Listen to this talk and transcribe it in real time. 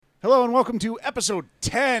Hello and welcome to episode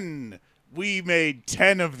 10. We made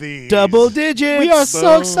 10 of these. Double digits. We are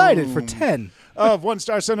so excited for 10. Of One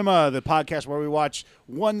Star Cinema, the podcast where we watch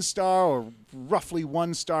 1-star or roughly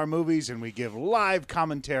 1-star movies and we give live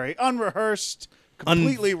commentary, unrehearsed,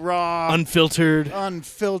 completely raw, unfiltered.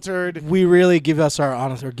 We really give you guys our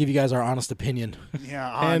honest opinion.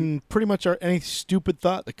 Yeah, And pretty much any stupid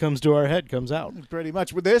thought that comes to our head comes out. pretty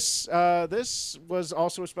much. With this was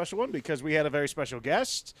also a special one because we had a very special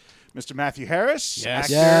guest, Mr. Matthew Harris,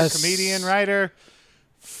 actor, Yes. comedian, writer,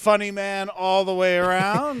 funny man all the way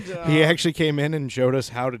around. He actually came in and showed us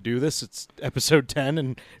how to do this. It's episode 10,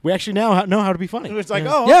 and we actually now know how to be funny. It was like,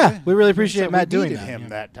 Yeah, we really appreciate So Matt we doing needed that. him Yeah.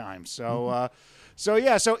 that time. So, so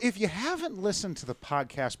if you haven't listened to the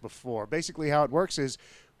podcast before, basically how it works is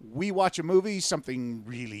we watch a movie, something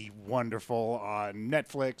really wonderful on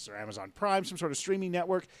Netflix or Amazon Prime, some sort of streaming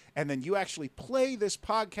network, and then you actually play this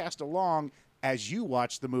podcast along as you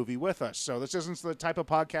watch the movie with us. So this isn't the type of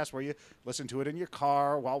podcast where you listen to it in your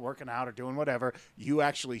car while working out or doing whatever. You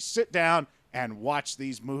actually sit down and watch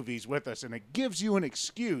these movies with us, and it gives you an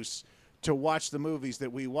excuse to watch the movies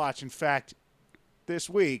that we watch. In fact, this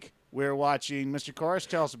week, we're watching, Mr. Chorus,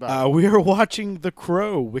 tell us about it. We are watching The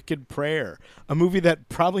Crow, Wicked Prayer, a movie that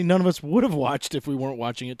probably none of us would have watched if we weren't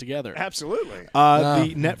watching it together. Absolutely.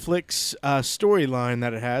 The Netflix storyline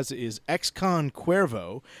that it has is ex-con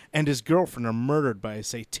Cuervo and his girlfriend are murdered by a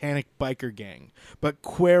satanic biker gang. But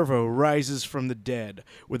Cuervo rises from the dead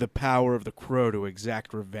with the power of the Crow to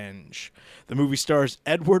exact revenge. The movie stars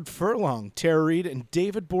Edward Furlong, Tara Reid, and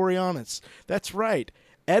David Boreanaz. That's right.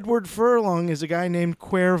 Edward Furlong is a guy named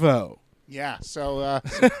Cuervo. Yeah, so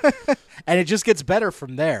And it just gets better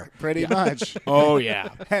from there. pretty much. Oh, yeah.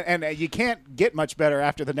 And you can't get much better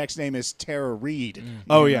after the next name is Tara Reid.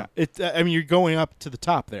 Oh, yeah. You're going up to the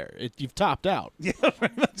top there. You've topped out. Yeah,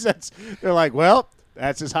 pretty much. They're like, well,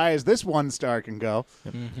 that's as high as this 1-star can go.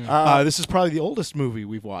 This is probably the oldest movie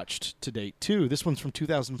we've watched to date, too. This one's from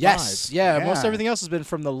 2005. Yes. Yeah, Yeah. most everything else has been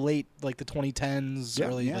from the late, like the 2010s, Yeah,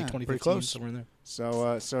 early, yeah, like pretty 2015, close. somewhere in there.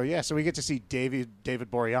 So we get to see David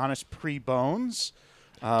Boreanaz pre-Bones.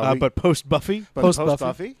 But post-Buffy.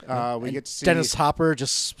 Post-Buffy. We And get to see Dennis Hopper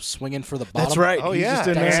just swinging for the bottom. That's right. Oh, He's yeah. just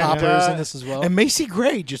in Dennis there. Hopper And, is in this as well. And Macy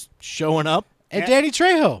Gray just showing up. And Danny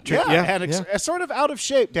Trejo. A sort of out of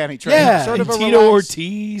shape Danny Trejo. Yeah. Sort of And a Tito relaxed-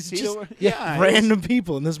 Ortiz. Tito- Just yeah, random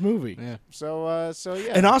people in this movie. Yeah. So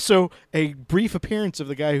yeah. And also a brief appearance of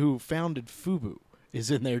the guy who founded FUBU is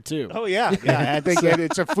in there, too. Oh, yeah. Yeah, I think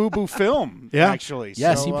it's a FUBU film, Yeah. actually.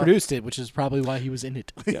 Yes, So, he produced it, which is probably why he was in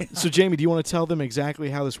it. Yeah. So, Jamie, do you want to tell them exactly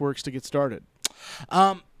how this works to get started?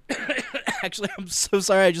 Actually, I'm so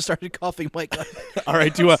sorry. I just started coughing. My God. All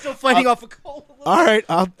right. Do you want? Still fighting off a cold. All right.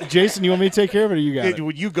 Jason, you want me to take care of it, or you got it?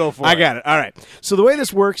 Would you go for I it? got it. All right. So the way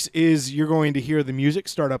this works is you're going to hear the music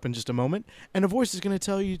start up in just a moment, and a voice is going to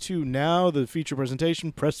tell you to now the feature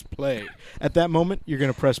presentation, press play. At that moment, you're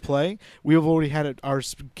going to press play. We have already had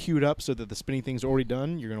ours queued up so that the spinning thing's already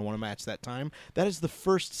done. You're going to want to match that time. That is the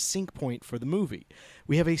first sync point for the movie.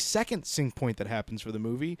 We have a second sync point that happens for the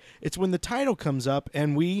movie. It's when the title comes up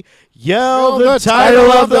and we yell the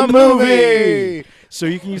title of the movie. So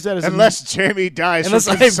you can use that as Unless Jamie dies Unless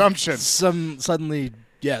from I consumption. suddenly,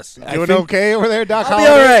 yes. Doing okay over there, Doc I'll be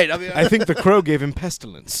Holliday? all right. I'll be all right. I think the Crow gave him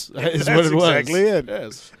pestilence. Is That's what it was. exactly it.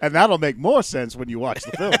 Yes. And that'll make more sense when you watch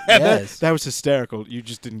the film. Yes. That was hysterical. You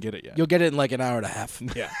just didn't get it yet. You'll get it in like an hour and a half.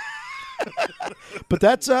 Yeah. But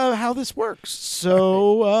that's how this works.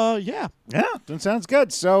 So, yeah. Yeah, that sounds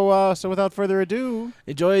good. So without further ado,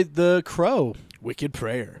 Enjoy The Crow. Wicked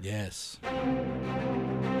Prayer. Yes.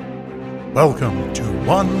 Welcome to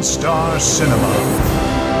One Star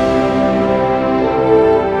Cinema.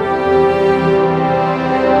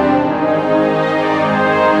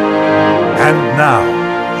 And now,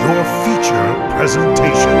 your feature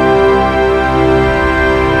presentation.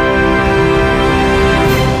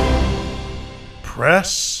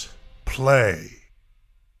 Press play.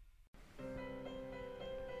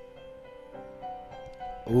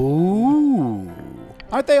 Ooh.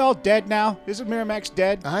 aren't they all dead now? Isn't Miramax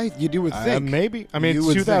dead? You would think. Maybe. I mean, You it's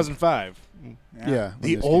would 2005. Yeah.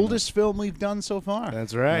 The oldest film we've done so far.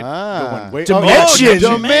 That's right. Ah. Wait, Dimension.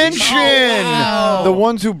 Dimension! wow. The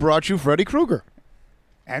ones who brought you Freddy Krueger.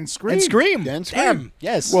 and Scream. And Scream. And Scream. Damn.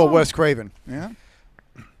 Yes. Well, Wes Craven. Yeah.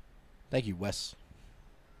 Thank you, Wes.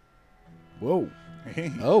 Whoa.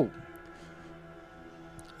 Oh.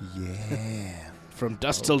 Yeah. From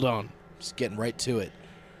Dusk Till Dawn. Just getting right to it.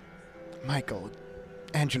 Michael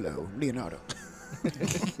Angelo Leonardo.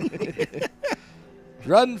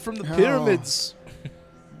 Run from the pyramids.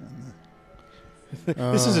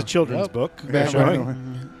 This is a children's Uh, book. Yeah,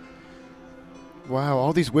 Showing. Wow,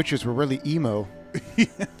 all these witches were really emo.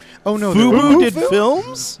 Oh, no. Fubu they're- did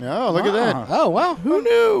films? Oh, look at that. Oh, wow. Who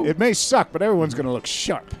knew? It may suck, but everyone's going to look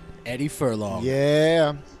sharp. Eddie Furlong.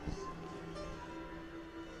 Yeah.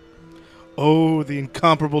 Oh, the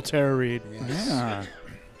incomparable Tara Reid. Yeah.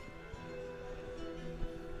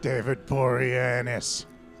 David Boreanaz.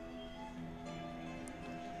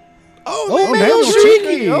 Oh, Emmanuelle Emmanuelle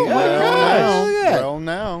Chriqui. Chriqui. Oh, my Well, Look at that. well,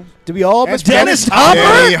 now. Do we all That's but Dennis Dennis Hopper?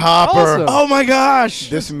 Denny Hopper. Awesome. Oh my gosh!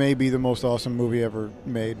 This may be the most awesome movie ever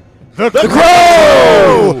made. The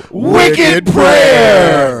Crow! Wicked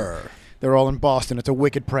Prayer! They're all in Boston. It's a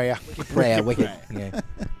wicked prayer. Prayer, wicked. Yeah.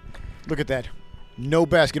 Look at that. No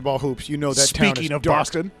basketball hoops. You know that town is Speaking of dark.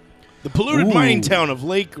 Boston, The polluted Ooh. mining town of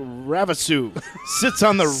Lake Ravasu sits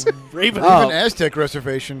on the Raven. Oh. Even Aztec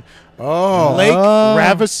reservation. Oh. Lake Oh.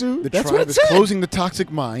 Ravasu. The That's what tribe it is said. closing the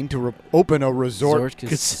toxic mine to open a resort.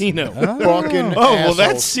 Casino. Fucking Oh, well, that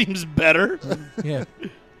assholes. seems better. Yeah.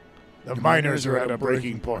 The miners are at a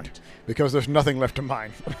breaking point. Because there's nothing left to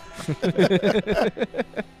mine.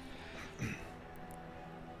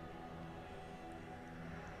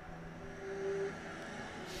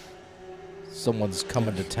 Someone's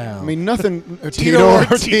coming to town. I mean, nothing. Tito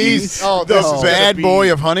Ortiz. Ortiz. Oh, the This is bad gonna boy be-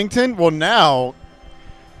 of Huntington. Well, now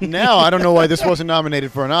I don't know why this wasn't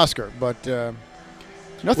nominated for an Oscar, but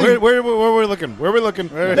nothing. Where are we looking? Where are we looking?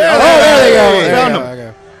 There there they go. Hey, Found yeah.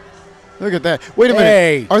 him. Look at that. Wait a minute.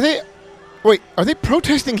 Hey. Are they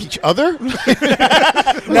protesting each other?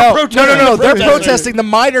 No. They're protesters. protesting. The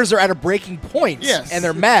miners are at a breaking point. Yes. And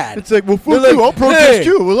they're mad. It's like, well, fuck They're you. like, I'll protest hey.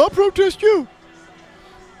 you. Well, I'll protest you.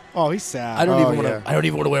 Oh, he's sad. I don't Oh, even want to. yeah. I don't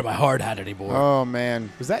even want to wear my hard hat anymore. Oh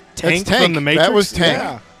man, Was that That's Tank, Tank from the Matrix? That was Tank.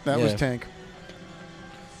 Yeah. That was Yeah. Tank.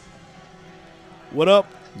 What up?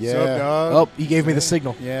 Yeah. So, dog. Oh, he gave me the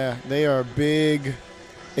signal. Yeah, they are big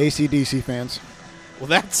AC/DC fans. Well,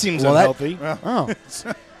 that seems Well, that- unhealthy.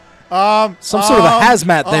 Oh, Some sort of a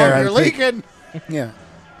hazmat there. I You're think. leaking. yeah.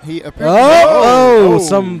 He apparently. Oh, Oh,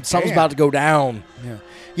 something's damn. about to go down. Yeah.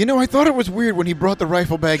 You know, I thought it was weird when he brought the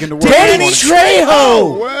rifle bag into work. Danny this morning.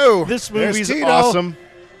 Trejo. Whoa. This There's movie's Tito. awesome.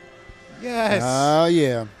 Yes.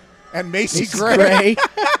 Yeah. And Macy Macy Gray. Gray.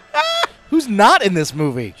 Who's not in this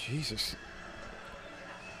movie? Jesus.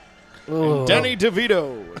 Ugh. Danny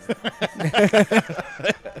DeVito.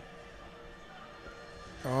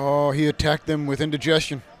 Oh, he attacked them with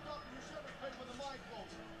indigestion.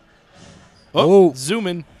 Oh. Zoom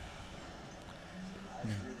in.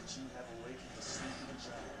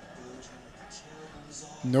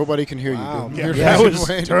 Nobody can hear Wow. you. Yeah, You're that right. was-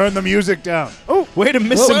 Wait. turn the music down. Oh, way to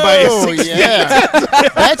miss him by a Whoa, 6. yeah.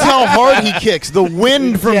 That's how hard he kicks. The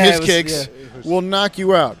wind from Yeah, his it was- kicks yeah. will knock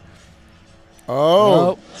you out.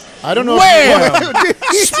 Oh. I don't know. Wham!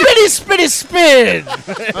 If Spitty, spitty,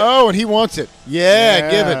 spin. oh, and he wants it.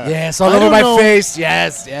 Yeah, give it. Yes, all I over don't my know. face.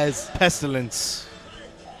 Yes, yes. Pestilence.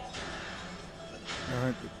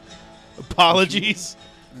 Apologies.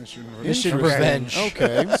 Mission Revenge.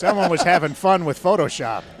 Okay. Someone was having fun with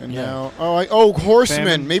Photoshop. And Yeah. now, horsemen.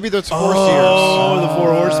 Famine. Maybe that's horse Oh, ears. the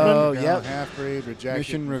Four Horsemen? Oh, Yeah, yep. half-breed, rejected.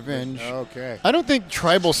 Mission Revenge. Okay. I don't think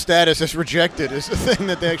tribal status is rejected. Is the thing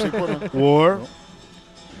that they actually put on. War.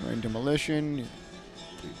 Right, demolition,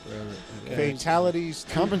 Fatalities.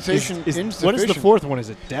 compensation What is insufficient. the fourth one? Is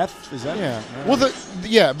it death? Is that? Yeah. Well,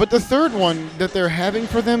 but the third one that they're having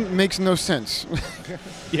for them makes no sense.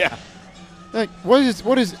 Yeah. Like, what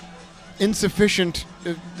is insufficient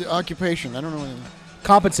occupation? I don't know.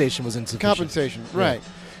 Compensation was insufficient. Compensation, right?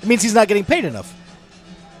 It means he's not getting paid enough.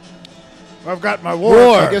 I've got my war.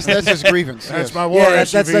 War. I guess that's his grievance. That's yes. my war. Yeah,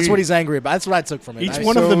 that's SUV. what he's angry about. That's what I took from it. Each I-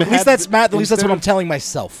 one of them At least had that's Matt. At least that's instead what I'm of- telling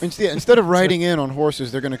myself. Instead of riding in on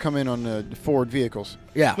horses, they're going to come in on Ford vehicles.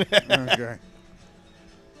 Yeah. Okay.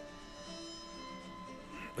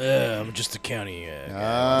 I'm just a county.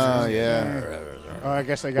 Yeah. Oh, I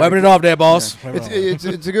guess they got. Wiping it off there, boss. Wiping it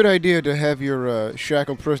off. It's a good idea to have your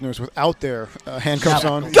shackled prisoners without their handcuffs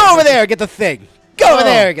on. Go over there, get the thing. Go over Oh.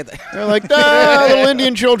 there, get the. They're like, little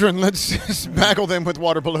Indian children. Let's spackle them with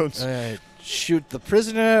water balloons. Shoot the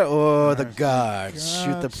prisoner or the guards.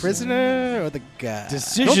 Shoot the prisoner or the guards.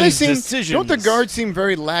 Decisions. Don't the guards seem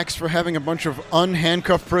very lax for having a bunch of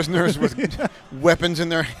unhandcuffed prisoners with weapons in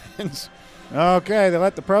their hands? Okay, they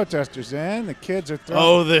let the protesters in. The kids are throwing.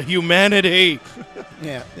 Oh, the humanity.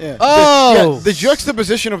 Yeah. Oh! The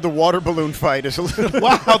juxtaposition of the water balloon fight is a little.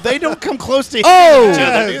 Wow, they don't come close to Oh! each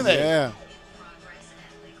other, do they? Yeah.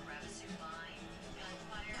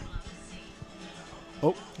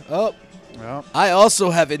 Oh. Well, I also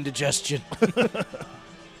have indigestion.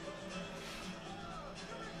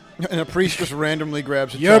 And a priest just randomly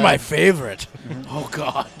grabs a You're child. my favorite. Oh,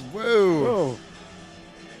 God. Whoa. whoa.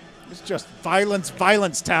 It's just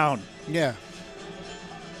violence town. Yeah.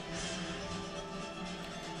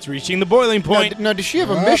 It's reaching the boiling point. Now, does she have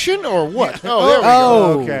a mission or what? Oh, there we go.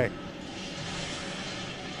 Oh. Okay.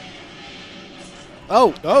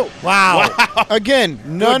 Oh. Wow. Again,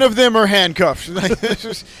 none of them are handcuffs.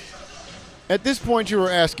 At this point, you were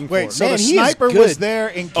asking for Wait, it. so Man, the he is sniper was good. there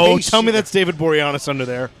in case. Oh, tell me that's David Boreanaz under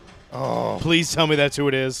there. Oh. Please tell me that's who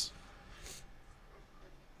it is.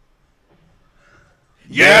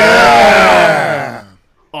 Yeah!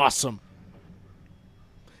 Awesome.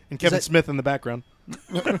 And Kevin that- Smith in the background.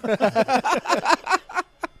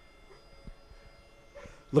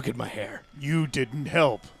 Look at my hair. You didn't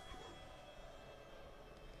help.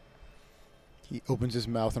 He opens his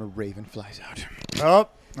mouth and a raven flies out. Oh, all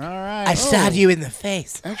right. I stabbed you in the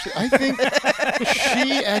face. Actually, I think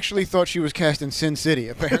she actually thought she was cast in Sin City,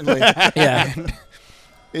 apparently. Yeah. And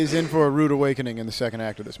is in for a rude awakening in the second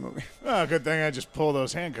act of this movie. Oh, good thing I just pull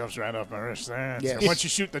those handcuffs right off my wrist. Yes. Once you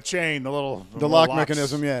shoot the chain, the little The lock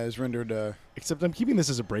mechanism, yeah, is rendered... Except I'm keeping this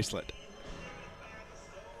as a bracelet.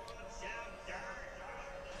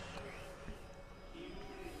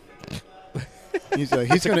 he's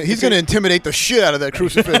gonna intimidate the shit out of that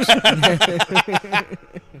crucifix.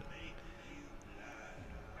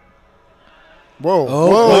 Whoa.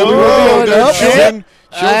 Oh, There's shit. children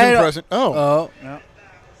I don't- present. Oh.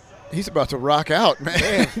 He's about to rock out,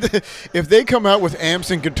 man. If they come out with amps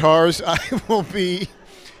and guitars, I will be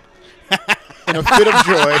in a fit of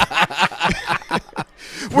joy.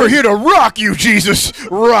 We're here to rock you, Jesus.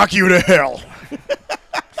 Rock you to hell.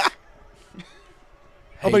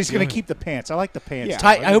 Oh, but he's going to keep the pants. I like the pants.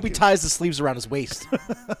 I hope he ties the sleeves around his waist.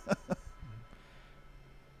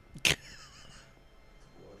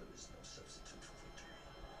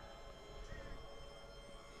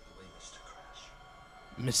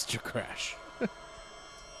 Mr. Crash.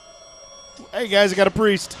 Hey, guys, I got a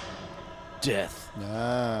priest. Death.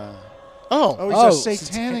 Ah. Oh, Oh, he's a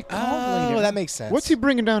satanic cult leader. Oh, that makes sense. what's he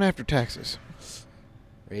bringing down after taxes?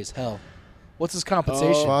 Raise hell. What's his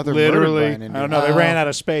compensation? Father literally. murdered by an I Indian. don't know. They ran out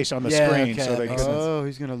of space on the Yeah, screen, okay, so that they makes couldn't. sense. Oh,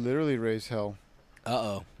 he's going to literally raise hell.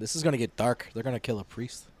 Uh-oh. This is going to get dark. They're going to kill a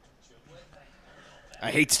priest.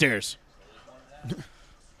 I hate stairs.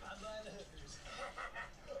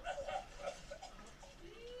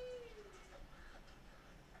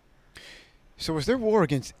 So is there war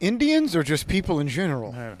against Indians or just people in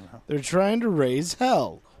general? I don't know. They're trying to raise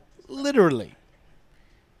hell. Literally.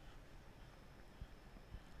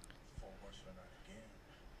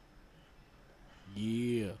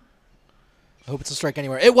 Yeah. I hope it's a strike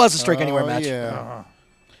anywhere. It was a strike anywhere match. Yeah.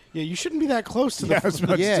 Yeah, you shouldn't be that close to Yeah, I the... was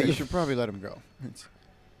about to Yeah, say. you should probably let him go.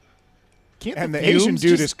 Can't And the fumes Asian dude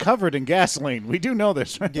just- is covered in gasoline. We do know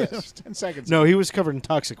this, right? Yes. 10 seconds. No, he was covered in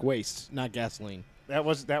toxic waste, not gasoline. That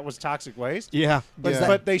was toxic waste. Yeah. But, Yeah.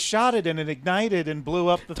 but they shot it and it ignited and blew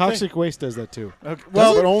up the Toxic waste does that too. thing. Okay.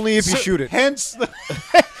 Well, but only if you shoot it. Hence, the,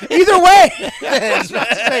 Either way.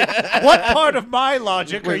 what part of my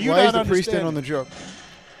logic are Wait, you why not is the priest in understanding? on the joke?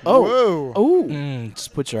 Oh. Whoa. Oh.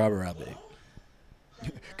 Just put your arm around me.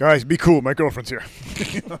 Guys, be cool. My girlfriend's here.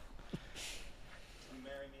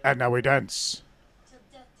 And now we dance.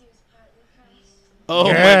 Oh,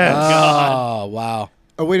 Yes. my God. Oh, wow.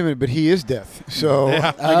 Oh, wait a minute, but he is death. So I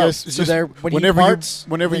guess so it's just there- when he whenever parts,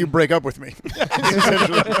 whenever you break up with me.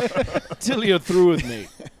 Till you're through with me.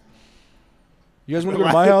 You guys want to go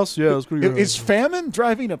to my house? Yeah, let's go to your Is famine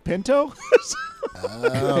driving a Pinto?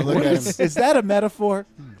 Oh, look at him. Is that a metaphor?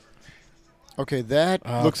 Okay, that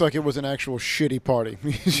looks like it was an actual shitty party.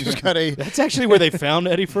 He's just got a. That's actually where they found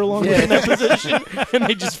Eddie Furlong was in that position, and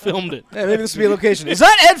they just filmed it. Yeah, maybe this would be a location. Is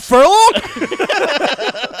that Ed Furlong?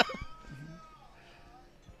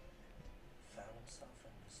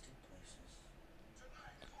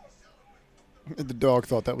 The dog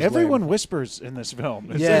thought that was Everyone lame. whispers in this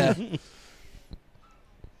film. It's Yeah.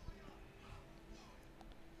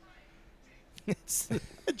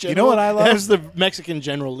 You know what I love? That was the Mexican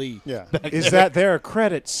General Lee. Yeah. is that there are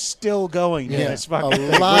credits still going in Yeah. this fucking A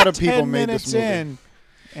thing. lot We're of people 10 made minutes this movie. in,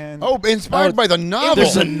 and Oh, inspired by the novel.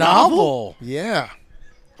 There's a novel. Yeah.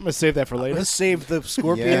 I'm going to save that for later. Let's save the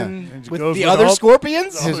scorpion Yeah. with Goes the with other all-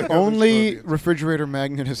 scorpions. His the other only scorpions. refrigerator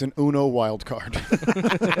magnet is an Uno wild card.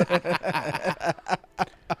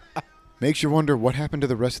 Makes you wonder what happened to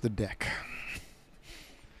the rest of the deck.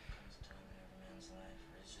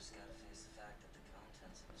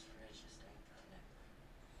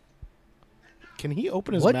 Can he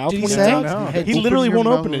open his What mouth did he when say? he No. talks? Hey, He Open literally your won't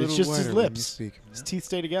mouth open a it. It's little just his wider when you lips. speak. His teeth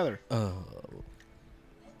stay together. Oh.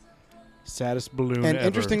 Saddest balloon And ever.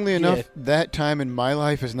 interestingly enough, that time in my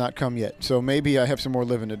life has not come yet. So maybe I have some more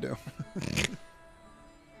living to do.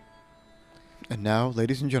 And now,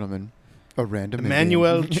 ladies and gentlemen, a random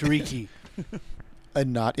Emmanuelle Indian. Chriqui. A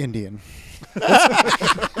not Indian.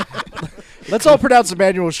 Let's all pronounce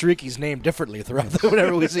Emmanuelle Chriqui's name differently throughout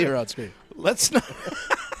whenever we see her on screen. Let's not.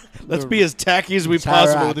 Let's be as tacky as we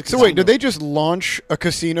possible. With the So wait, did they just launch a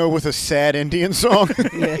casino with a sad Indian song? Daddy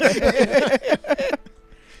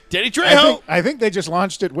Trejo? I think they just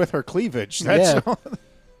launched it with her cleavage. That's Yeah. all.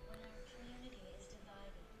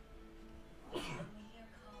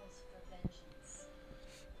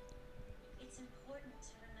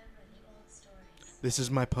 This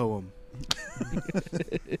is my poem.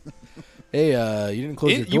 Hey, you didn't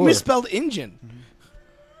close your door. You misspelled Indian.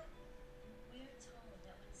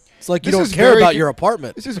 It's like you This don't is care very about con- your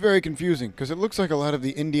apartment. This is very confusing because it looks like a lot of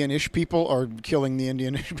the Indian-ish people are killing the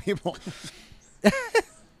Indian-ish people.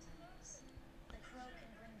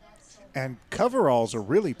 And coveralls are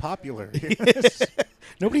really popular.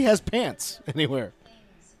 Nobody has pants anywhere.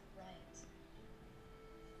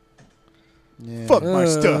 Yeah. Fuck my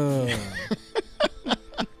stuff.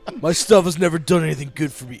 My stuff has never done anything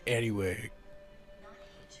good for me anyway.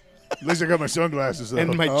 At least I got my sunglasses though.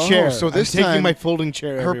 And my Oh, chair. so this I'm taking time my folding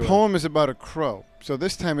chair Her everywhere. poem is about a crow. So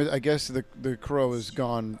this time, I guess the crow has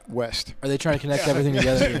gone west. Are they trying to connect everything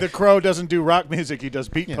together? The Crow doesn't do rock music; he does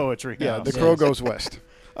beat Yeah. poetry. Yeah, now. the So- crow goes west.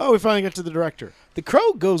 Oh, we finally got to the director. The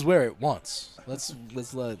crow goes where it wants. Let's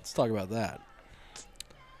talk about that.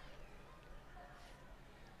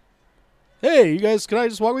 Hey, you guys! Can I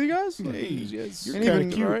just walk with you guys? Hey, yes. You're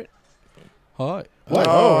kinda cute. All right. Hi. What?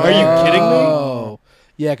 Oh, Are you kidding me? Oh,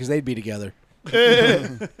 yeah, because they'd be together.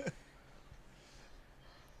 Eddie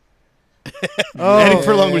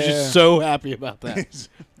Furlong was just so happy about that.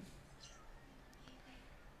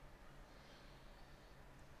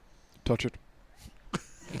 Touch it.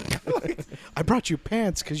 I brought you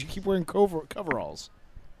pants because you keep wearing coveralls.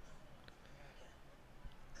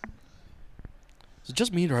 Is it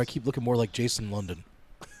just me, or I keep looking more like Jason London?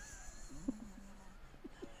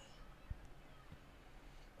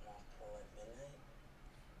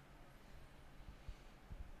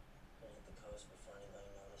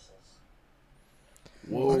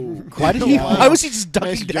 Whoa. Why did he? Why was he just ducking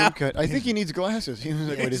Nice down? jump cut. I think he needs glasses. He was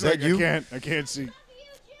like, "Wait, is It's that like, you?" I can't see.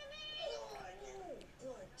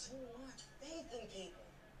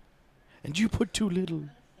 And you put too little.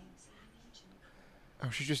 Oh,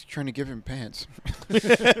 she's just trying to give him pants.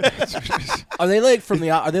 Are they like from the?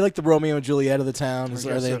 Are they like the Romeo and Juliet of the town? Is,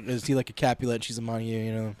 I guess so. is he like a Capulet? She's a Montague.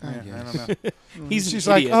 You know. Yeah, I guess. don't know. She's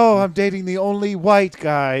like, oh, I'm dating the only white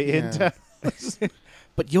guy in Yeah. town.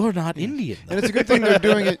 But you're not Indian. And it's a good thing they're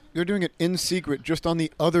doing it. They're doing it in secret, just on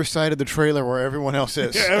the other side of the trailer where everyone else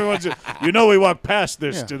is. Yeah, everyone's. You know, we walk past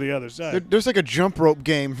this Yeah. to the other side. There's like a jump rope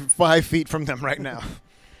game 5 feet from them right now.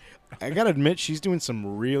 I gotta admit, she's doing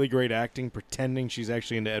some really great acting, pretending she's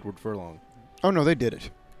actually into Edward Furlong. Oh no, they did it.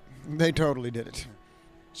 They totally did it.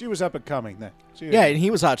 She was up and coming then. Yeah, and he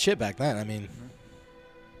was hot shit back then. I mean,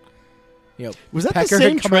 you know, Was that Pecker the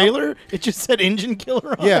had same come out- trailer? It just said Engine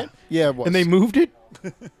Killer on Yeah, it? yeah, it was. And they moved it?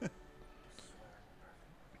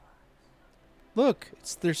 Look,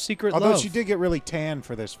 it's their secret Although love. she did get really tan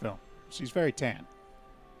for this film. She's very tan.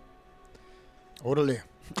 Orderly.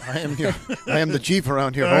 I am here. I am the chief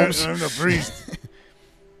around here, Holmes. I'm the priest.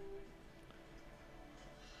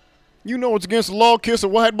 You know it's against the law, kiss a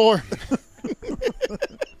white boy.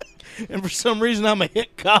 And for some reason, I'm a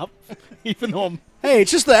hit cop, even though I'm... Hey,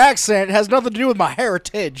 it's just the accent. It has nothing to do with my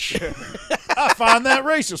heritage. I find that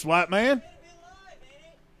racist, white man.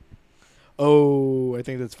 Oh, I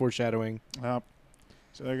think that's foreshadowing. So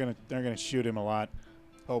they're gonna shoot him a lot,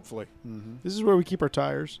 hopefully. Mm-hmm. This is where we keep our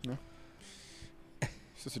tires.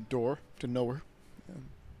 It's just a door to nowhere.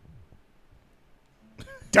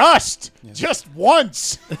 Dust, Yes. just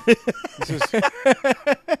once. This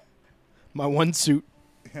is My one suit.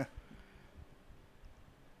 Yeah.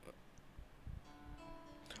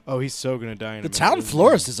 Oh, he's so gonna die in a The minute, town isn't he?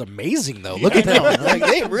 florist is amazing, though. Look at them. Like,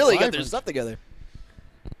 they really got their Vibrant. stuff together.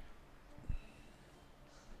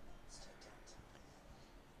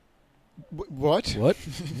 what? What?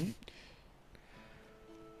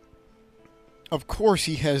 Of course,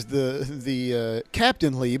 he has the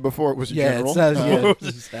Captain Lee before it was a Yeah, general. it's not, yeah, It's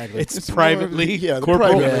exactly. It's, It's more privately. of the- yeah, the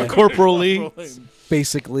corporal, private league. corporal Lee.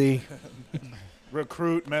 basically.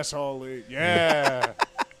 Recruit mess hall league. Yeah.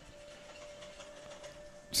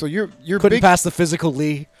 So your Couldn't big pass the physical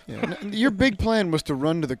Lee. your big plan was to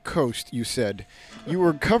run to the coast. You said you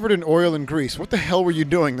were covered in oil and grease. What the hell were you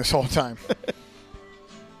doing this whole time?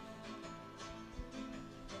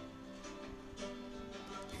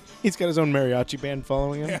 He's got his own mariachi band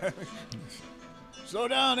following him. Slow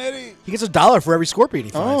down, Eddie. He gets $1 for every scorpion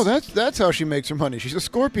he finds. Oh, that's how she makes her money. She's a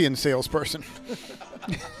scorpion salesperson.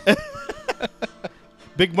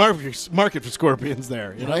 Big market for scorpions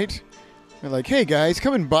there, you know? Right? They're like, hey, guys,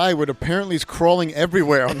 come and buy what apparently is crawling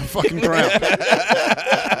everywhere on the fucking ground.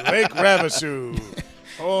 Lake Ravasu,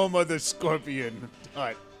 home of the scorpion. All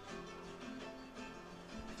right.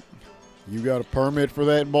 You got a permit for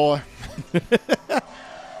that, boy?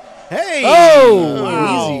 Hey! Oh,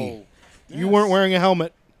 Wow. easy. You weren't wearing a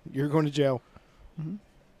helmet. You're going to jail.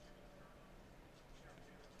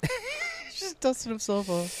 He's just dusting himself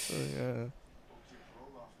off.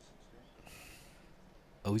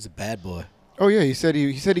 Oh, he's a bad boy. Oh, yeah, he said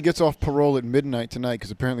he gets off parole at midnight tonight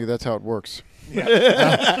because apparently that's how it works.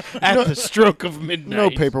 At the stroke of midnight. No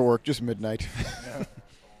paperwork, just midnight.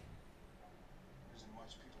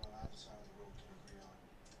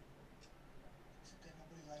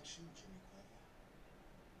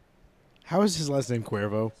 How is his last name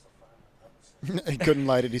Cuervo? He couldn't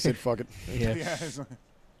light it. He said, fuck it. Yeah. Yeah, it's like-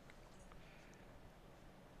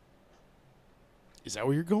 Is that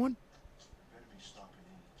where you're going?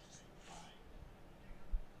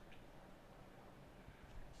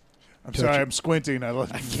 I'm sorry, I'm squinting. I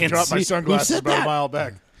can't dropped my see. Who sunglasses said about that? a mile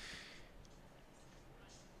back.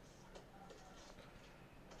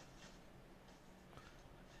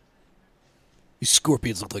 These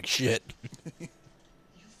scorpions look like shit.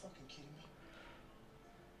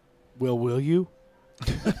 Will you?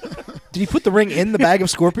 Did he put the ring in the bag of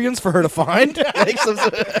scorpions for her to find?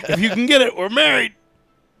 If you can get it, we're married.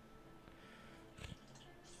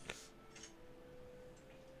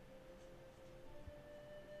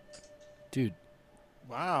 Dude.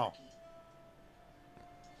 Wow.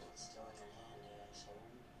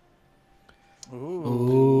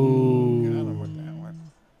 Ooh. Got him with that one.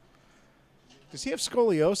 Does he have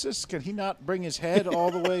scoliosis? Can he not bring his head all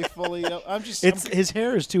the way fully up? His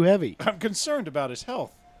hair is too heavy. I'm concerned about his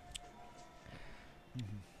health.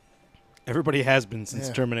 Everybody has been since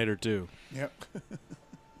Yeah. Terminator 2. Yep.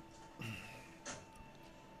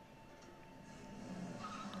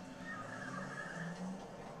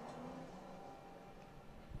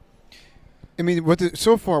 I mean,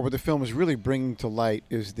 so far what the film is really bringing to light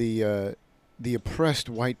is the oppressed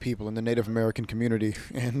white people in the Native American community,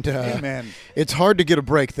 and Amen. it's hard to get a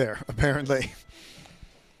break there. Apparently,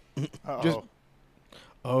 Uh-oh. Just-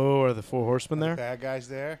 Oh, are the Four Horsemen The there? bad guys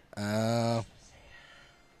there?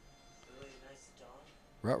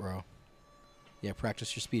 Ruh-roh. Yeah,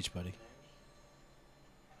 practice your speech, buddy.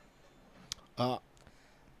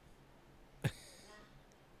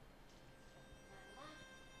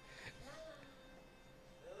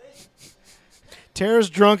 Tara's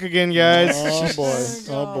drunk again, guys. oh boy,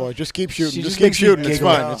 oh boy, just keep shooting, She just just keep makes me shooting. It's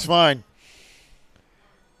giggle. fine, it's fine.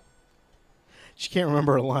 She can't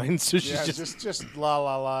remember her lines, so she's Yeah, just just la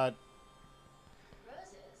la la. Roses.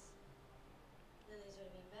 Lilies would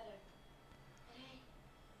have been better. But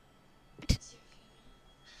hey, it's your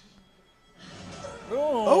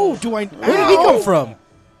funeral. Oh, where did he come from?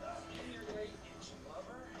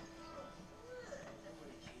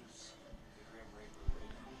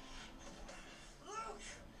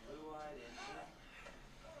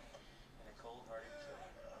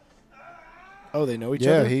 Oh, they know each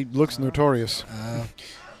Yeah, other? he looks notorious. Romeo,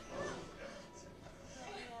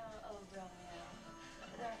 oh Romeo,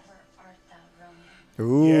 wherefore art thou,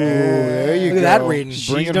 Romeo? Ooh, there you Look go. at that reading.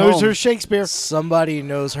 Bring She it knows home. her Shakespeare. Somebody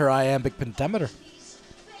knows her iambic pentameter.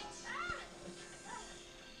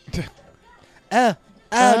 Oh,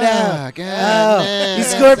 Ah, God damn. These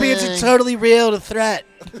scorpions are totally real. The threat.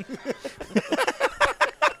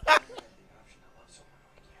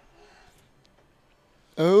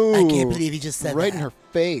 Oh, I can't believe he just said right that. in her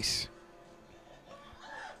face.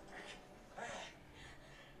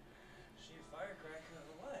 She a firecracker or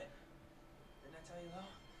what? Didn't I tell you, Lo?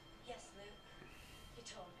 Yes, Luke. You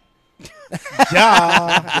told me.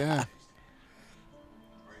 Yeah.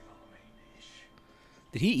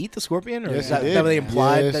 Did he eat the scorpion, or Yes, is that, he did. that what they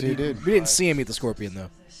implied? Yes, that he did. We didn't see him eat the scorpion, though.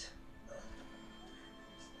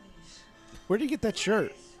 Where did he get that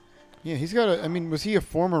shirt? Yeah, he's got a. I mean, was he a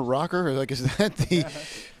former rocker? Or like, is that the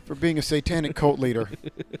for being a satanic cult leader?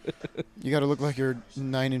 You got to look like your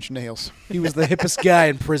 9-inch nails. He was the hippest guy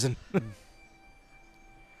in prison.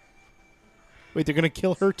 Wait, they're going to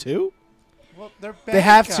kill her too? Well, they're bad They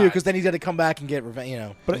have to, guys. because then he's got to come back and get revenge. You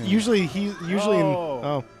know. But usually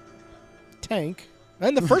Oh. Tank.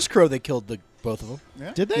 And the first crow, they killed both of them.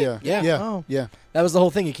 Yeah. Did they? Yeah, Yeah. yeah, Oh. yeah. That was the whole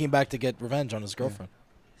thing. He came back to get revenge on his girlfriend.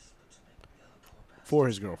 For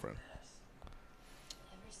his girlfriend.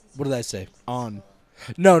 What did I say? On.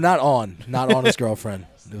 No, not on. Not on his girlfriend.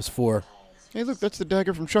 It was for. Hey, look, that's the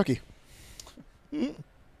dagger from Chucky. You've seen things.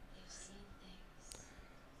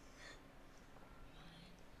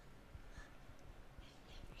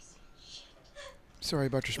 I've never seen shit. Sorry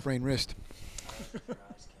about your sprained wrist. Your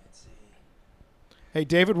eyes can't see. Hey,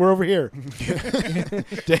 David, we're over here.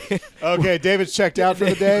 Okay, David's checked out for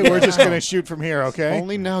the day. We're just going to shoot from here, okay?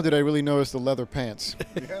 Only now did I really notice the leather pants.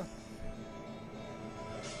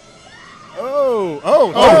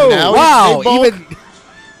 Oh, now Wow, big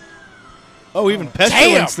bulk? Even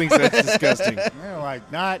Pestilence thinks that's disgusting. Yeah,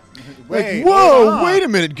 like not. Like, Wait, whoa, wait a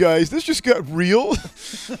minute, guys. This just got real.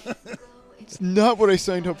 It's not what I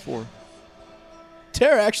signed up for.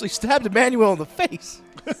 Tara actually stabbed Emmanuelle in the face.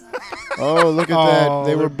 Oh, look at that. They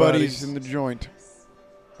they're were buddies buddies. in the joint.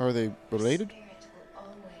 Are they related? Spirit will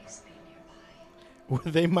always be nearby.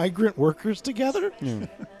 Were they migrant workers together? Yeah. Memory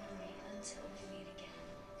until we meet again.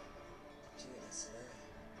 Jesus.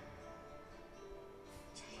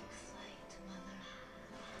 Take flight,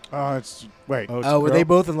 mother. Oh, it's wait. it's Oh, were girl? they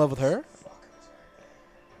both in love with her? Fuck, it was her.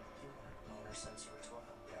 You were known her since you were 12.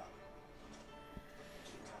 Yeah.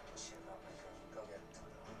 Keep talking shit about my cousin. Go get him,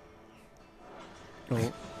 Toto.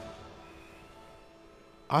 Oh.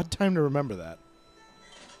 Odd time to remember that.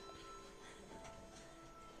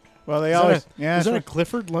 Well, they Is that always. a, Yeah, is that a that's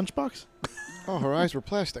Clifford lunchbox? Oh, her eyes were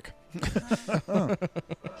plastic.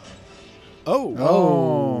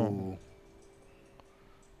 Oh.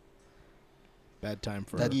 Bad time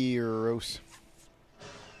for her. Gross.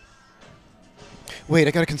 Wait,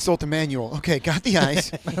 I gotta consult the manual. Okay, got the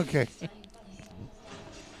eyes. okay.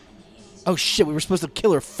 Oh shit, we were supposed to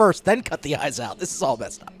kill her first, then cut the eyes out. This is all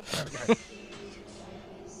messed up.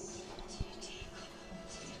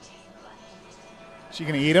 She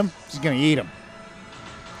gonna eat him? She's gonna eat him.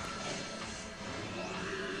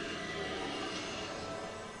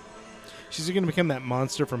 She's going to become that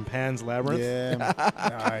monster from Pan's Labyrinth. Yeah.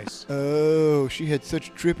 Nice. Oh, she had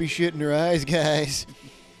such trippy shit in her eyes, guys.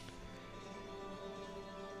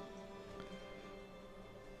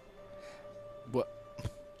 What?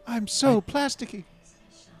 I'm so plasticky.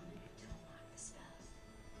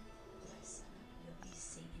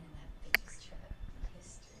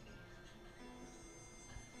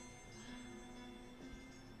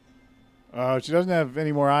 Oh, she doesn't have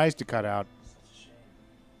any more eyes to cut out. Such a shame.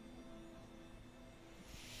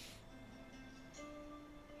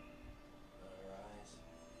 Without her eyes,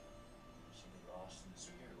 she'd be lost in the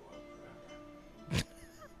spirit world forever.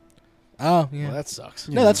 Oh, yeah. Well, that sucks.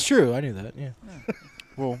 No, that's true. I knew that. Yeah.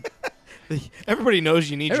 Well, Everybody knows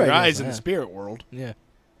you need your Everybody knows eyes in that. the spirit world. Yeah.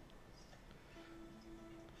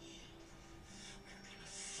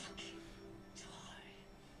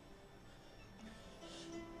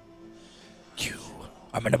 You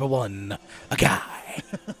are my number one, a guy.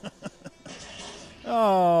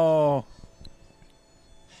 Oh.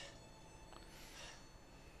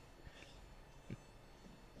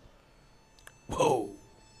 Whoa.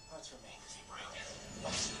 That's for me.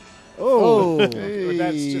 Oh. hey,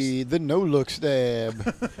 That's just. the no-look stab.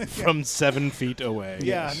 From 7 feet away.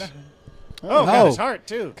 Yeah. Yes. no- Oh, got Oh. his heart,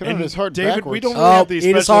 too. Cut on his heart David, backwards. we don't Oh, really have these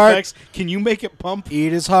eat his special heart. effects. Can you make it pump?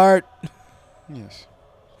 Eat his heart. Yes.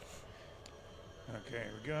 Okay,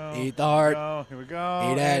 here we go. Eat the heart. Here we go.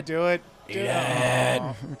 Eat Hey, it. do it. Eat Do it.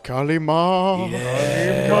 Kalima. Eat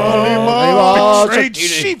it. Kalima. Betrayed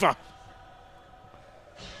Shiva.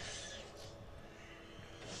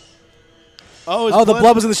 Oh, his Oh, the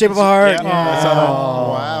blood was in the shape of a heart. Yeah, I saw that. Oh,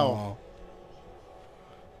 wow.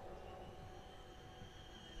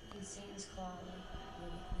 Satan's claw.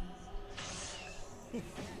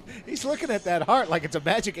 He's looking at that heart like it's a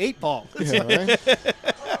magic 8-ball. Yeah, right?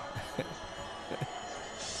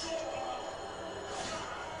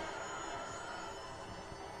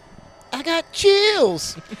 I got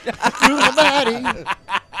chills through my body.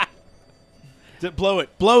 Blow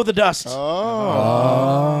it. Blow the dust.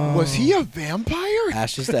 Oh. Was he a vampire?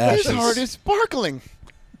 Ashes to His ashes. heart is sparkling.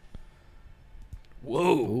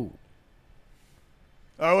 Whoa.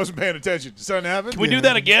 I wasn't paying attention. Did something happen? Can we do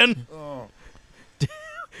that again? Oh.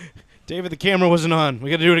 David, the camera wasn't on. We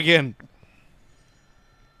got to do it again.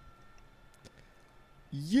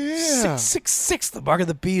 Yeah. 666, the mark of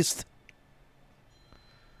the beast.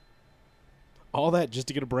 All that just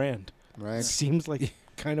to get a brand. Right. Seems like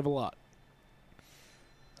kind of a lot.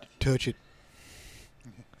 Touch it.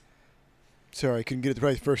 Sorry, I couldn't get it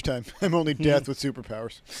right the first time. I'm only death with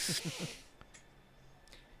superpowers.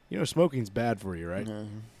 You know, smoking's bad for you, right?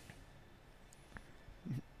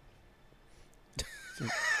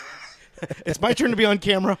 It's my turn to be on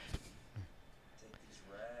camera. Take these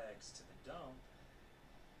rags to the dump.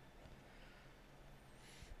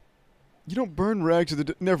 You don't burn rags at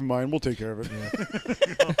the... Never mind, we'll take care of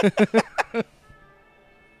it.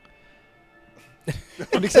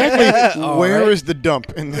 But exactly where right. is the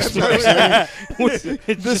dump in this place?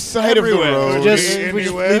 The side of the everywhere. road. We just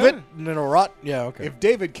Anywhere? leave it and it'll rot. Yeah, okay. If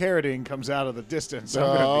David Carradine comes out of the distance, I'm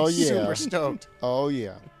Oh, going to be yeah. super stoked. Oh,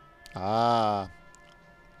 yeah. Ah.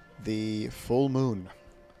 The full moon.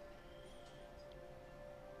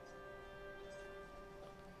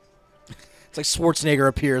 It's like Schwarzenegger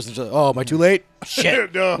appears and just, oh, am I too late?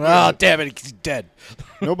 Shit. No. Oh, damn it, he's dead.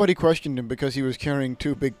 Nobody questioned him because he was carrying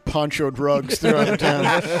 2 big poncho drugs throughout the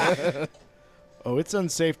town. Oh, it's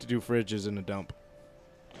unsafe to do fridges in a dump.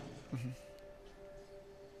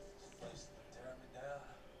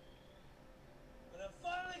 But I'm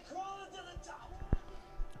finally crawling to the top.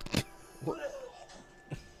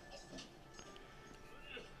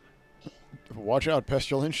 Watch out,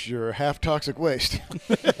 pestilence. You're half toxic waste.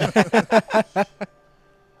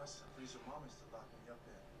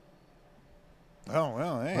 Oh,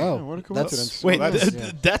 well, hey. Oh, what a that's- coincidence. Wait, Well, that's-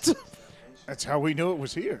 th- that's That's how we knew it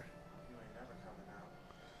was here.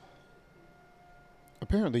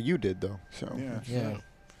 Apparently you did, though. So Yeah. Yeah.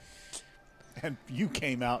 And you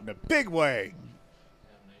came out in a big way.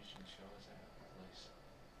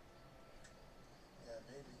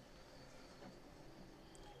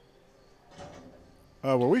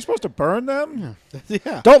 Were we supposed to burn them?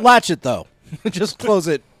 yeah. Don't latch it, though. Just close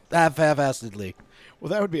it half-assedly. Well,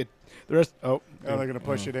 that would be the rest. Oh, Oh, they're going to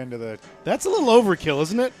push it into the... that's a little overkill,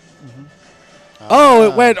 isn't it? Oh,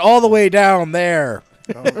 it went all the way down there.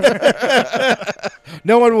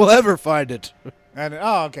 No one will ever find it. And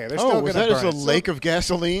okay, they're still Oh, going was to that burn just a it. lake of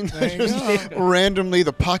gasoline? There you Just randomly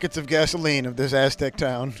the pockets of gasoline of this Aztec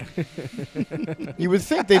town. You would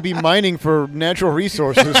think they'd be mining for natural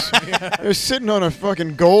resources. They're sitting on a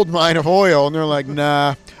fucking gold mine of oil, and they're like,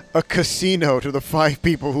 nah, a casino to the 5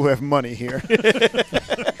 people who have money here.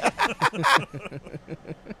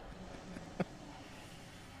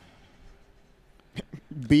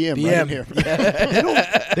 BM, right in here.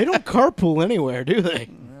 They don't carpool anywhere, do they?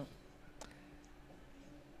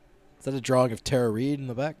 Is that a drawing of Tara Reid in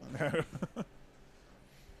the back?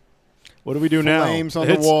 What do we do now? Flames on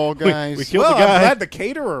the wall, guys. We killed Well, the guy. I'm glad the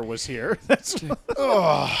caterer was here. That's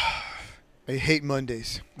I hate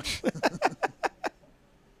Mondays.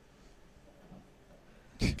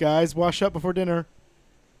 Guys, wash up before dinner.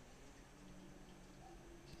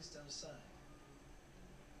 Just down the side.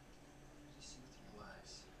 Just see with your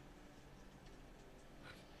eyes.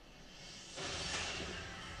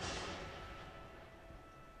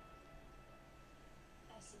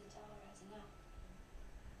 I see the tower rising up.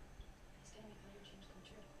 It's gonna make all your dreams come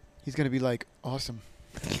true. He's going to be like, awesome.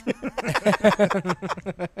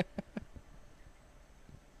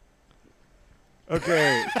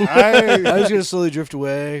 okay. I was going to slowly drift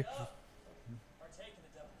away. Partake in the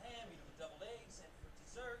double ham, eat with doubled eggs, and for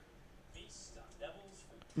dessert, feast on devil's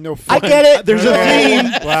food. No I fucking, get it. There's a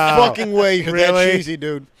theme. Wow. fucking way you're Really? that cheesy,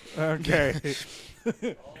 dude. Okay.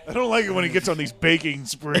 I don't like it when he gets on these baking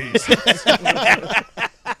sprees.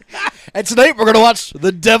 And tonight we're going to watch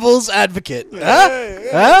The Devil's Advocate. Huh?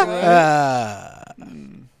 Huh?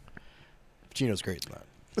 Gino's great in that.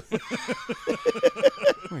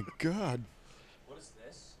 Oh, my God. What is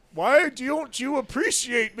this? Why don't you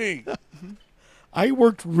appreciate me? I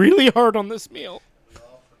worked really hard on this meal. You're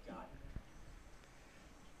all forgotten.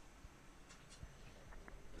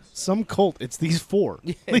 Some cult. It's these 4.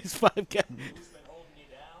 These 5 guys. Who's been holding you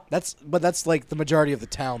down? That's like the majority of the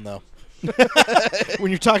town, though.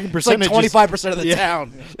 When you're talking It's like percentages. 25% of the Yeah.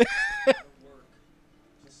 town. Their work,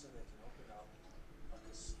 just so they can open up a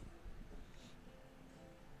casino.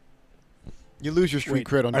 You lose your street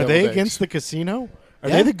cred on Are deviled they eggs. against the casino? Are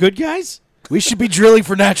Yeah. they the good guys? We should be drilling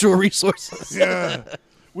for natural resources. Yeah.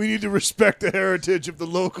 We need to respect the heritage of the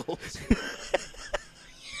locals.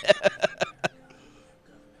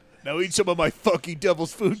 Now eat some of my fucking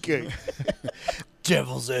devil's food cake.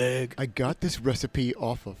 Devil's egg. I got this recipe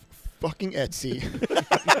off of fucking Etsy.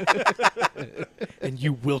 And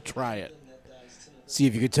you will try it. See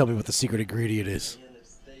if you can tell me what the secret ingredient is.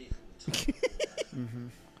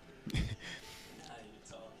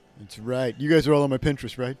 That's right. You guys are all on my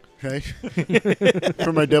Pinterest, right? Right?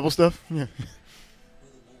 For my devil stuff? Yeah. We're the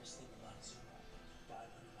nearest thing to Montezuma, 500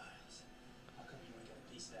 miles. How come you ain't got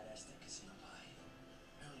a piece of that Aztec casino pie?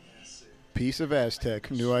 Hell yeah, sir. Piece of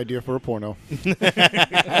Aztec. New idea for a porno.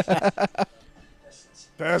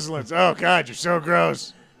 Pestilence. Oh, God, you're so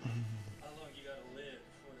gross. How long you gotta live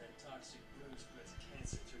before that toxic brew spreads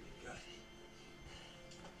cancer through your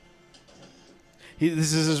gut?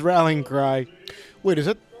 This is his rallying cry. Wait, is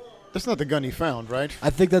it? That's not the gun he found, right? I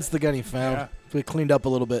think that's the gun he found. Yeah. We cleaned up a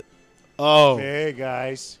little bit. Oh. Hey,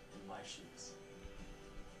 guys. My shoes.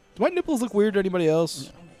 Do my nipples look weird to anybody else?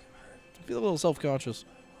 I feel a little self-conscious.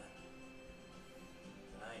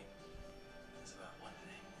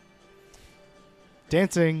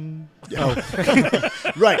 Dancing. Oh.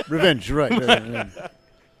 Right, revenge. Right. And human beings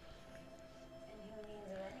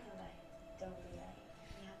are living away. Don't be late.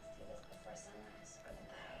 You have to do this before sunrise, or the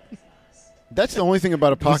power is lost. That's the only thing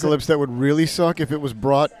about Apocalypse that would really suck if it was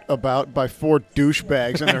brought about by 4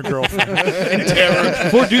 douchebags and their girlfriend. And terror.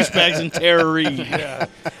 4 douchebags and terror. Reid.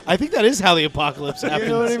 I think that is how the apocalypse happens. You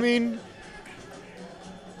know what I mean?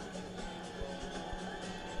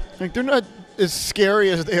 Like, they're not as scary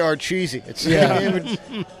as they are cheesy. It's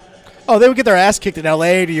Oh, they would get their ass kicked in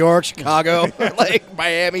L.A., New York, Chicago, like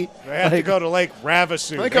Miami. They have to go to Lake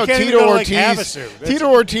Ravasu. I like They how can't even Tito go to Lake Ortiz. Havasu. That's- Tito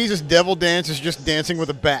Ortiz's devil dance is just dancing with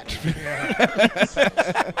a bat.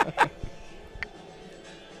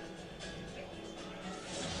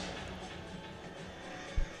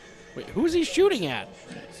 Wait, who is he shooting at?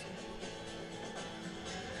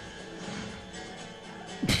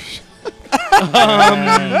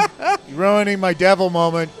 You're ruining my devil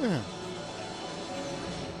moment.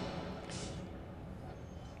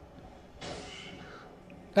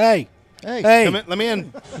 Hey. Hey. Hey. Come in, let me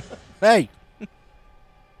in. Hey.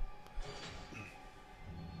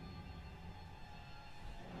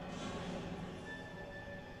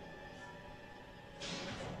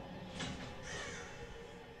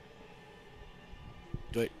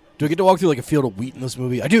 Do I get to walk through like a field of wheat in this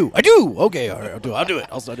movie? I do. Okay, all right, I'll do it.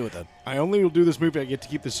 I'll do it then. I only will do this movie. I get to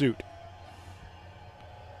keep the suit.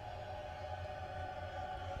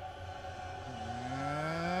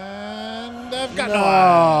 And I've got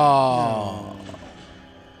Oh.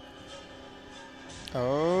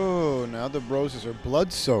 Oh, now the roses are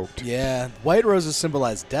blood-soaked. Yeah, white roses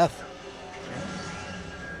symbolize death.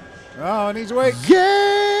 Oh, and he's awake.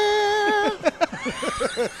 Yeah!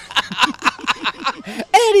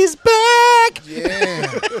 And he's back.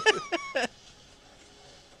 Yeah.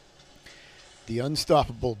 The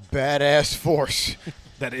unstoppable badass force.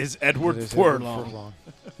 That is Edward That is Furlong. Furlong.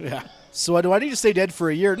 Yeah. So do I need to stay dead for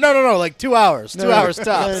a year? No, like 2 hours. 2 hours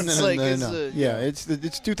tops. No, It's like, no, it's, no. Yeah, it's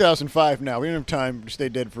 2005 now. We don't have time to stay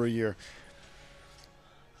dead for a year.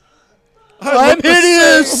 I'm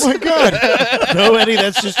hideous. Oh my God! No, Eddie,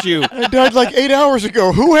 that's just you. I died like 8 hours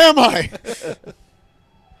ago. Who am I?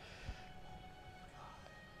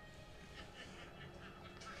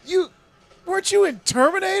 Weren't you in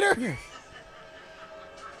Terminator?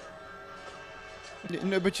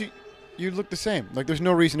 No, but you look the same. Like, there's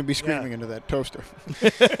no reason to be screaming into that toaster.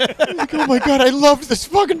 Like, oh my God, I love this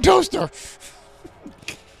fucking toaster.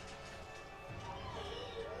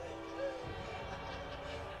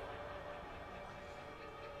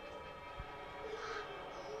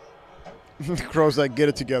 Crow's like, get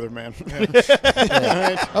it together, man.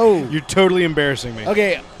 Oh, You're totally embarrassing me.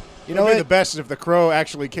 okay. You know It'd be what? the best if the crow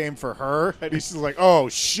actually came for her, and he's like, "Oh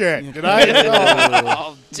shit, did I?"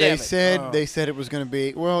 Oh, damn it. They said it was going to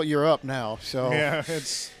be. Well, you're up now, so Yeah,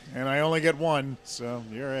 and I only get one, so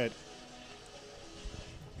you're it.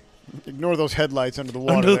 ignore those headlights under the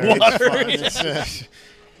water. Under the there. water, It's fine.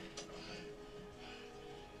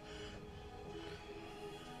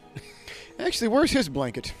 It's, actually, where's his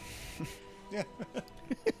blanket?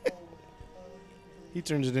 He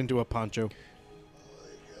turns it into a poncho.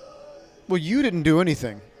 Well, you didn't do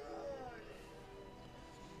anything.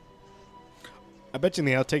 I bet you in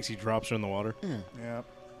the outtakes he drops her in the water. Yeah,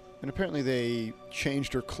 And apparently they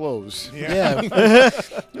changed her clothes. Yeah.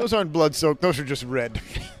 Those aren't blood-soaked. Those are just red.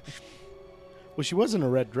 Well, she was in a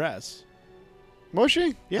red dress. Was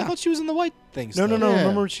she? Yeah. I thought she was in the white things. No. Yeah.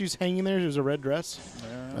 Remember when she was hanging there? She was a red dress.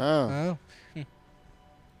 Oh,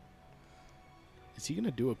 Is he going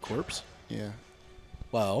to do a corpse? yeah.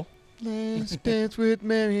 Well, Let's dance with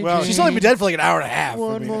Mary Well, Jane. she's only been dead for like an hour and a half.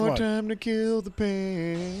 One I mean, more come on. time to kill the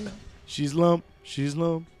pain. She's lump. She's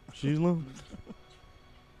lump. She's lump.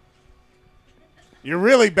 you're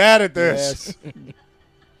really bad at this. Yes.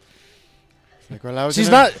 Like, well, I was She's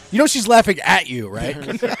in a- not. You know she's laughing at you, right?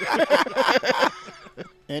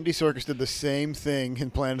 Andy Serkis did the same thing in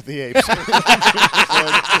Planet of the Apes. Like,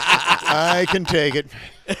 I can take it.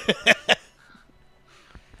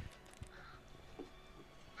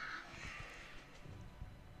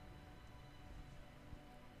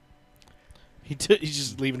 He's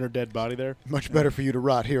just leaving her dead body there. Much better for you to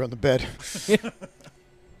rot here on the bed.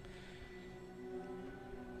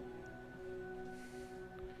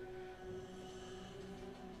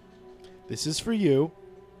 This is for you.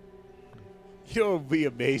 You know, it would be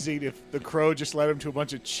amazing if the crow just led him to a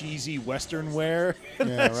bunch of cheesy Western wear.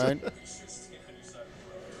 Yeah, right?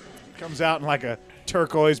 Comes out in like a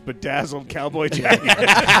turquoise bedazzled cowboy jacket.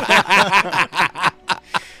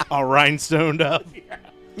 All rhinestoned up.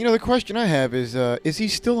 You know, the question I have is he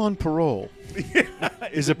still on parole?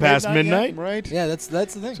 Is it past midnight? Right? Yeah, that's the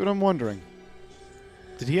thing. That's what I'm wondering.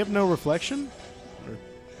 Did he have no reflection?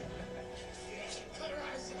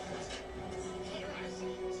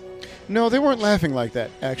 No, they weren't laughing like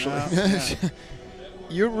that, actually.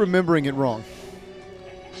 You're remembering it wrong.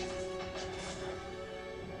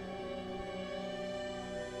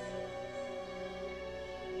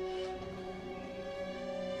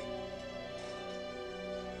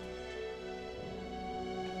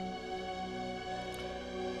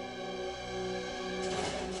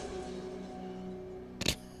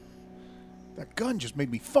 That gun just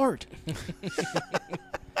made me fart.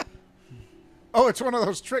 Oh, it's one of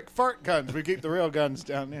those trick fart guns. We keep the real guns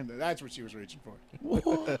down in there. That's what she was reaching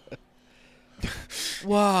for.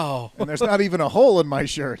 Wow. And there's not even a hole in my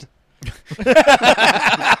shirt.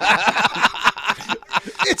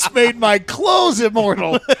 It's made my clothes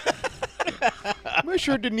immortal. My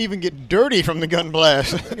shirt didn't even get dirty from the gun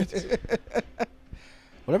blast.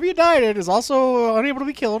 Whatever you died in is also unable to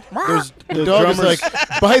be killed. The dog is like,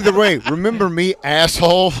 by the way, remember me,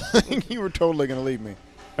 asshole? You were totally going to leave me.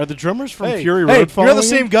 Are the drummers from Hey, Fury hey, Road following you're the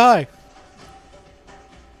same him? guy.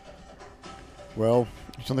 Well,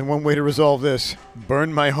 there's only one way to resolve this.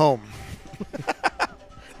 Burn my home.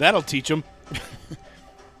 That'll teach him.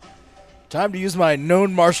 Time to use my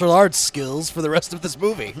known martial arts skills for the rest of this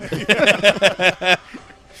movie.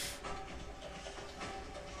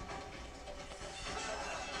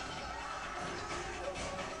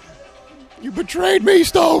 You betrayed me,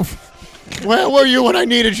 Stove. Where were you when I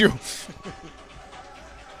needed you?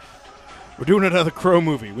 We're doing another Crow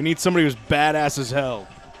movie. We need somebody who's badass as hell.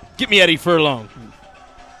 Get me Eddie Furlong.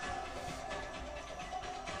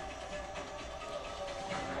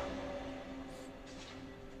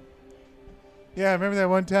 Yeah, remember that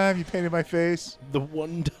one time you painted my face? The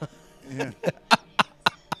one time. Yeah.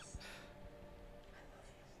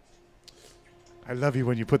 I love you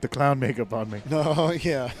when you put the clown makeup on me. No,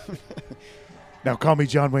 yeah. Now call me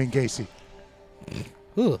John Wayne Gacy.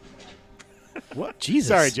 Ooh. What? Jesus.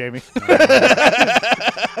 Sorry, Jamie.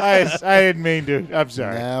 I didn't mean to. I'm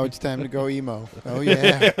sorry. Now it's time to go emo. Oh,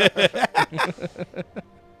 yeah.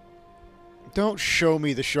 Don't show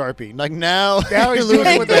me the Sharpie. Like, now Now he's you're losing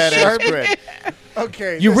losing with the that Sharpie. spread.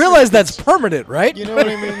 Okay. You this realize is- that's permanent, right? You know what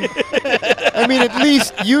I mean? I mean, at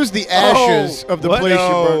least use the ashes of the what? place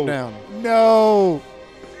No. you burned down. No.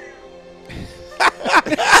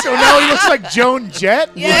 So now he looks like Joan Jett?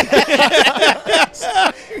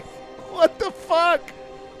 What the fuck?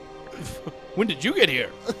 When did you get here?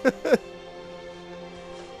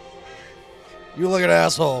 You look an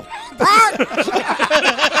asshole.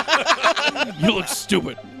 You look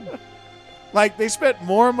stupid. Like, they spent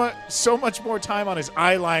so much more time on his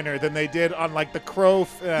eyeliner than they did on, like, the Crow.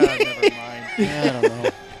 Never mind. I don't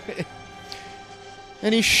know.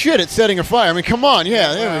 And he's shit at setting a fire. I mean, come on.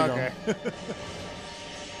 Yeah, there we go. Okay.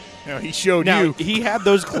 No, he showed Now, you. he had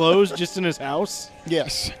those clothes just in his house?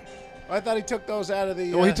 Yes. I thought he took those out of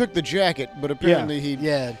the. Well, he took the jacket, but apparently he...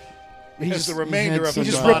 Yeah. He as just, the remainder had of he the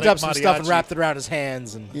just demonic ripped up some stuff and mariachi. wrapped it around his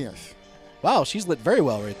hands. And Yes. wow, she's lit very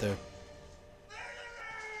well right there.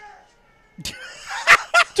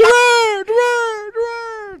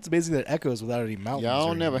 It's amazing that it echoes without any mountains.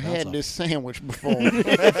 Y'all or never mountains had off. this sandwich before.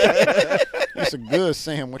 It's a good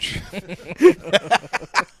sandwich.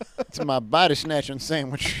 It's my body snatching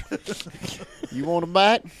sandwich. You want a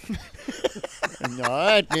bite? All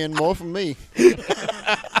right, then, more for me.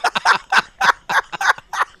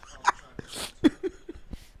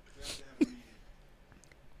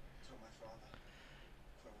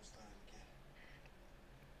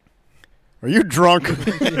 Are you drunk?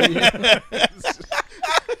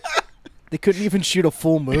 They couldn't even shoot a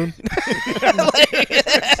full moon.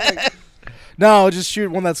 No, just shoot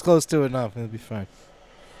one that's close to enough. It'll be fine.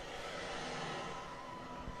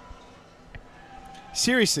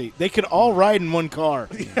 Seriously, they could all ride in one car.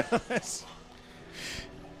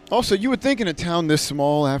 Also, you would think in a town this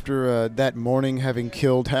small, after that morning having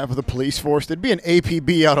killed half of the police force, there'd be an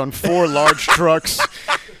APB out on 4 large trucks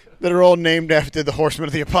that are all named after the Horsemen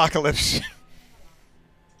of the Apocalypse.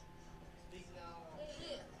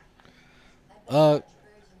 Virgin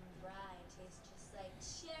bride tastes just like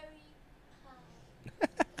cherry pie.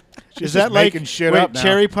 She's Is that just like making shit wait, up now.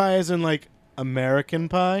 cherry pie is in like American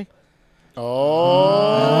Pie?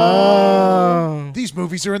 Oh. These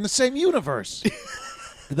movies are in the same universe.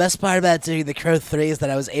 The best part about doing the Crow 3 is that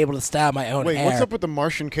I was able to style my own Wait, hair. what's up with the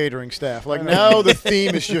Martian catering staff? Like, now the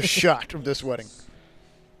theme is just shot of this wedding.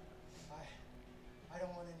 I don't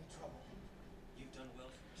want any trouble. You've done well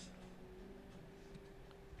for yourself.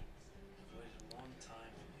 You've waited a long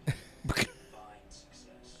time to find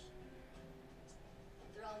success.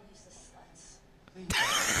 They're all useless sluts.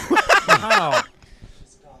 Wow.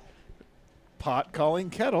 Stop. Pot calling boiling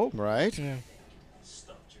kettle. Right? Yeah.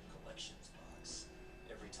 Stuffed your collections box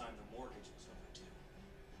every time the mortgage was overdue.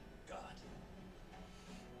 God,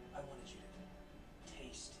 I wanted you to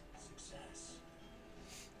taste success.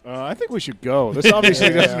 I think we should go. This obviously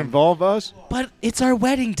doesn't involve us. But it's our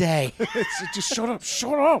wedding day. Just shut up.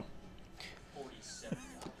 Shut up.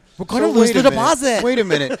 We're going to lose the deposit. Wait a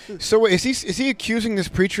minute. So is he accusing this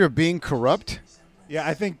preacher of being corrupt? Yeah,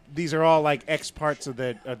 I think these are all like ex parts of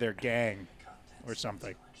their gang or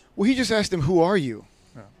something. Well, he just asked him, "Who are you?"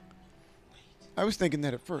 I was thinking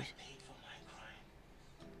that at first. Paid for my crime.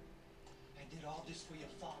 I did all this for your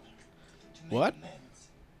father. To make What? amends.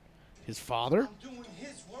 His father? I'm doing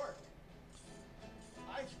his work.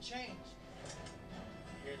 I've changed.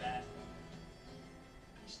 You hear that?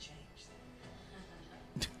 He's changed.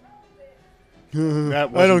 That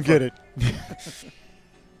I don't get it.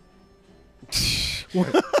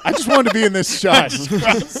 I just wanted to be in this shot.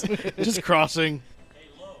 Just crossing. Hey,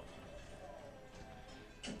 Lo.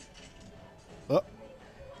 Oh.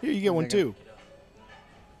 Here, you get one too.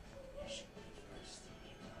 You should leave first.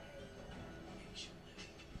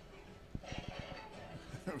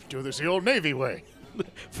 You should Do this the old Navy way.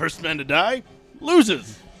 First man to die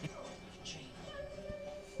loses.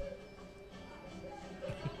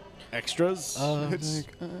 Extras.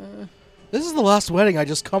 This is the last wedding I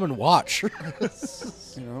just come and watch. You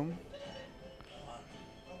know. I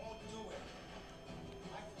won't do it.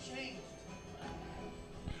 I've changed.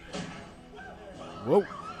 Whoa.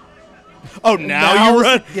 Oh, now you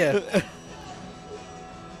run. Yeah.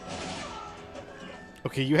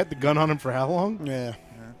 Okay, you had the gun on him for how long? Yeah.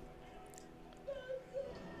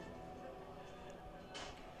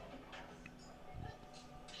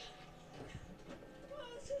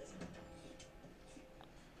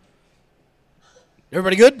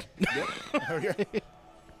 Everybody good?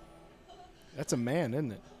 That's a man,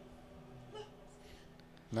 isn't it?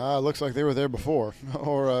 Nah, it looks like they were there before.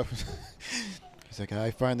 Or, he's like,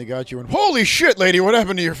 I finally got you. And holy shit, lady, what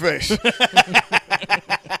happened to your face?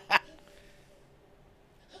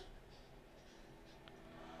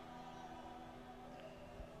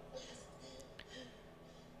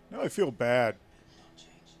 Now I feel bad.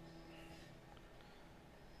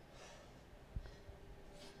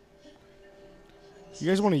 You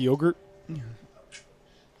guys want a yogurt?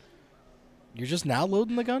 You're just now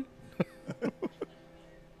loading the gun?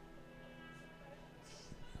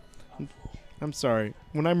 I'm sorry.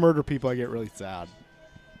 When I murder people, I get really sad.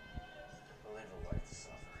 I'll never like to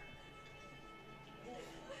suffer. Where are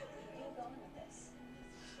you going with this?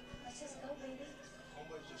 Let's just go, baby.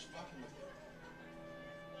 Homeboy's just fucking with you.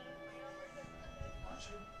 Aren't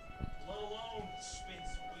you? Let alone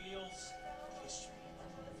spins wheels. History.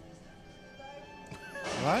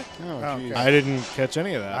 What? Oh, okay. I didn't catch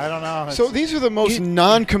any of that. I don't know. So these are the most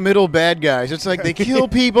non-committal bad guys. It's like they kill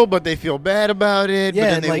people, but they feel bad about it. Yeah, but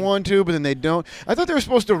then and they like- want to, but then they don't. I thought they were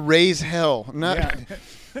supposed to raise hell. Not. Yeah.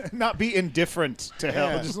 Not be indifferent to hell.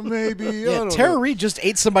 Yeah. Just maybe. I Yeah, don't Tara know. Reid just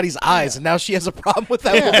ate somebody's eyes, and now she has a problem with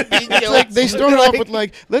that Yeah. woman being It's killed. like they started off with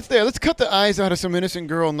like let's cut the eyes out of some innocent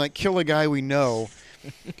girl and like kill a guy we know,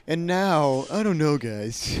 and now I don't know,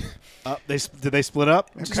 guys. Did they split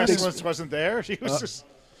up? Custis wasn't there. He was just.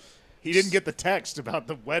 He didn't get the text about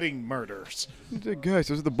the wedding murders. Guys,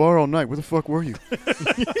 I was at the bar all night. Where the fuck were you?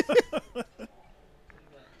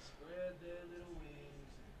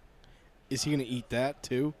 Is he gonna eat that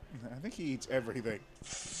too? I think he eats everything.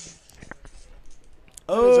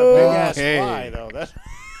 Oh, It's a big ass okay. fly, though. That.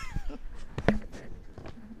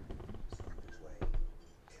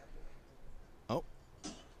 Oh,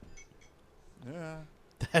 Yeah.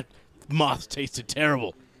 that moth tasted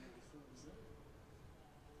terrible.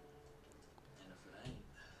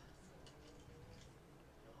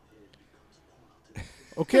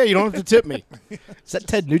 Okay, you don't have to tip me. Is that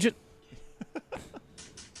Ted Nugent?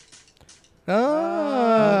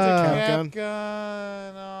 Countdown.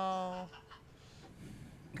 Gun. Oh.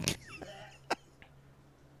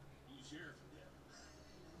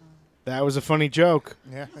 That was a funny joke.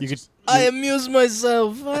 Yeah. You could. I amuse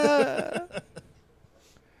myself. Whoa.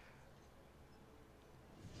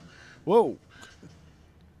 Well,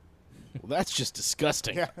 that's just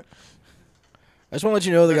disgusting. Yeah. I just want to let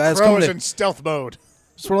you know the guy's Crow coming is to. in stealth mode.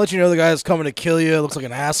 Just want to let you know the guy's coming to kill you. Looks like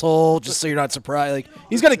an asshole. Just so you're not surprised. Like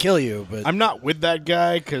he's gonna kill you, but I'm not with that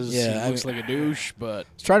guy because Yeah, he looks like a douche, but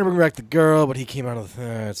I was trying to bring back the girl, but he came out of the.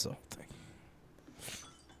 That's the whole thing.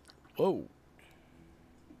 whoa.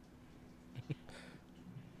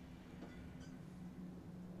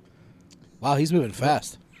 Wow, he's moving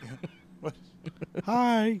fast.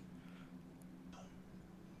 Hi.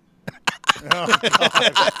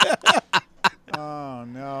 Oh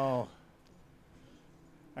no.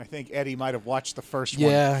 I think Eddie might have watched the first one.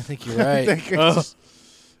 Yeah, I think you're right. I think it's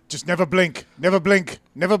just never blink, never blink,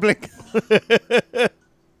 never blink.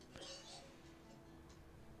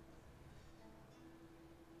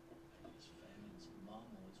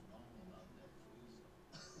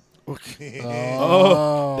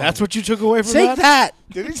 Oh, that's what you took away from Take that.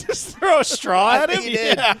 Did he just throw a straw at him? He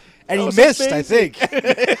did. Yeah. And he was missed, I amazing.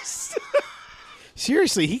 think.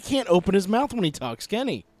 Seriously, he can't open his mouth when he talks, can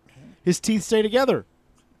he? His teeth stay together.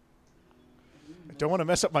 I don't want to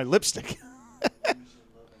mess up my lipstick.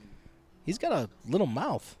 He's got a little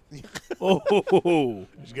mouth. Oh,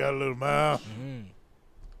 He's got a little mouth.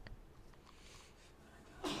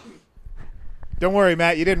 Don't worry,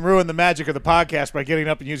 Matt. You didn't ruin the magic of the podcast by getting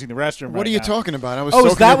up and using the restroom. What are you talking about? I was. Oh,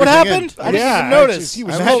 is soaking that what everything in. happened? I didn't Yeah, even notice. He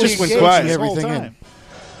was I fully just went engaged quiet. this whole Everything in. time.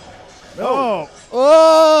 Oh,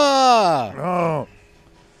 Oh! oh,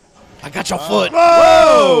 I got your foot.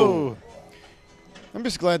 whoa! I'm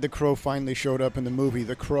just glad the Crow finally showed up in the movie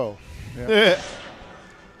The Crow.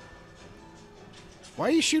 why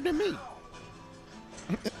are you shooting at me?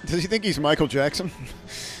 Does he think he's Michael Jackson?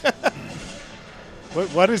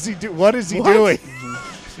 What does he do? What is he doing?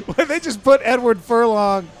 Well, they just put Edward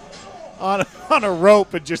Furlong on a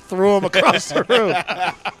rope and just threw him across the room.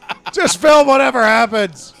 Just film whatever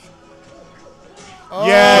happens.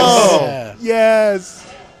 Yes. Yeah.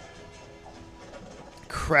 Yes.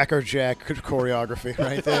 Cracker Jack choreography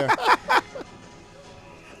right there.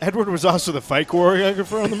 Edward was also the fight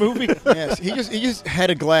choreographer on the movie. Yes, he just had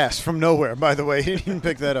a glass from nowhere. By the way, he didn't even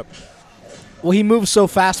pick that up. Well, he moves so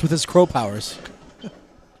fast with his crow powers.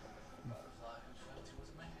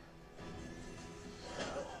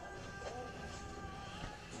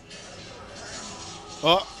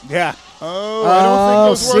 Oh, Yeah. Oh, I don't think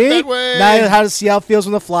those see? work that way. Now how to see how it feels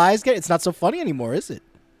when the flies get. It's not so funny anymore, is it?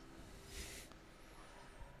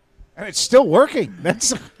 And it's still working.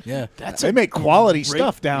 Yeah, They make quality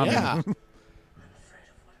stuff down yeah. there.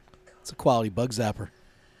 it's a quality bug zapper.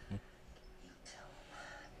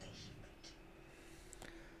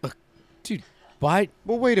 Dude, why?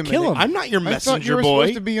 Well, wait a minute. Kill him. I'm not your I thought you messenger were boy.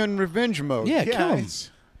 supposed to be on revenge mode. Yeah, kill him.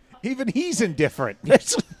 Even he's indifferent.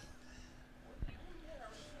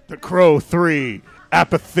 The Crow 3,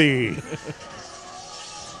 apathy.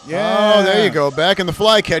 Yeah. Oh, there you go. Back in the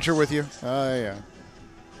flycatcher with you. Oh, yeah.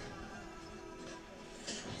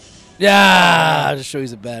 Yeah, just show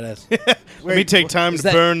he's a badass. Let me take time is to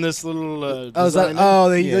that- burn this little. Oh, is that, design. oh,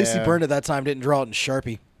 at least he Yeah. burned it that time. Didn't draw it in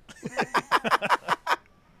Sharpie.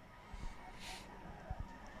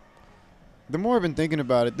 The more I've been thinking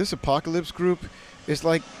about it, this Apocalypse group is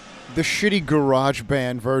like the shitty garage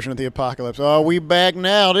band version of the Apocalypse. Oh, we back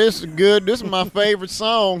now. This is good. This is my favorite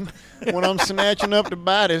song when I'm snatching up the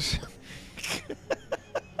bodies.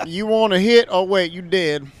 You want a hit? Oh, wait, you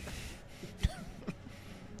dead.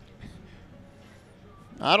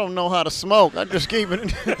 I don't know how to smoke. I just keep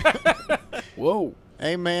it. Whoa.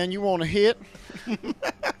 Hey, man, you want a hit?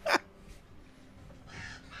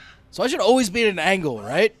 So I should always be at an angle,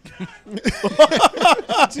 right?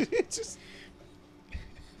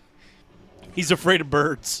 He's afraid of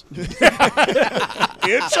birds.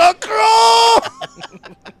 It's a crow!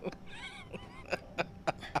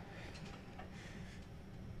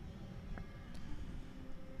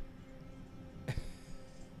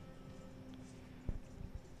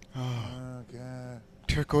 Oh, God.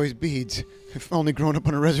 Turquoise beads. I've only grown up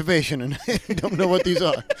on a reservation and I don't know what these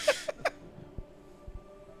are.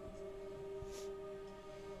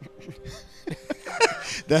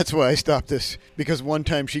 That's why I stopped this, because one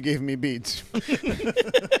time she gave me beads.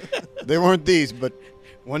 They weren't these, but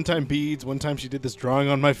One time beads, one time she did this drawing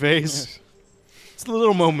on my face. It's the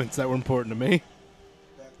little moments that were important to me.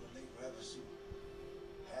 Back when Lake Havasu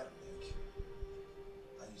had a lake,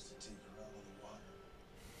 I used to take her out on the water,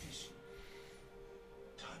 fishing.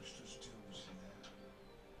 Time stood still, you see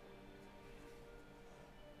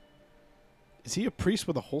that? Is he a priest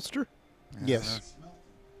with a holster? yes.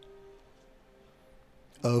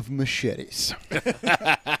 Of machetes.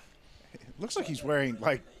 Looks like he's wearing,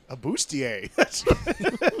 like, a bustier. When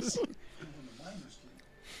the miners came,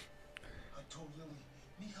 I told Lily,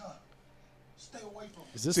 Mija, stay away from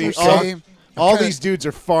Is this See, like all, Okay. all Okay. these dudes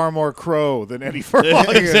are far more Crow than Eddie Furlong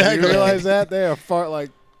is. Exactly. You realize that? They are far,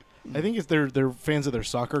 like... I think it's they're fans of their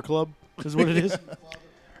soccer club. Is what it is.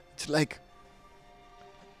 It's like,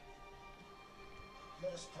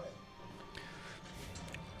 Let us pray.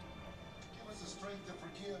 Give us the strength to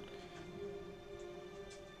forgive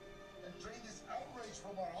and drain this outrage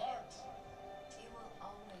from our hearts. You will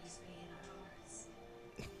always be in our hearts.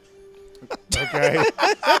 Okay.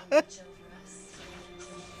 Watch over us.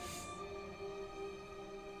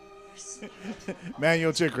 You're sweet.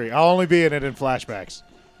 Emmanuelle Chriqui. I'll only be in it in flashbacks.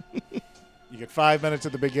 You get 5 minutes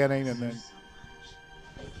at the beginning, and then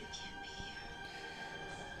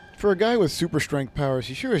For a guy with super strength powers,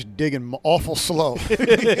 he sure is digging awful slow.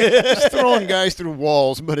 He's throwing guys through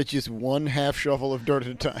walls, but it's just one half shovel of dirt at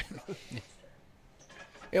a time.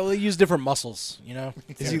 Yeah, well, they use different muscles, you know.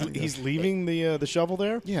 He's leaving the shovel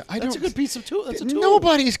there? Yeah, I That's don't. a good piece of tool. That's a tool.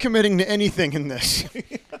 Nobody's committing to anything in this.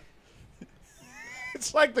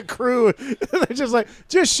 it's like the crew. They're just like,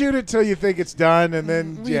 just shoot it till you think it's done, and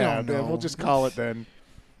then We don't then know. we'll just call it then.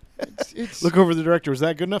 It's Look over the director. Was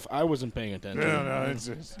that good enough? I wasn't paying attention. No, it's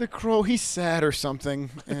just, the crow. He's sad or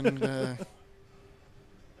something, and Have a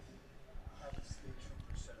state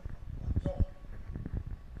trooper set up.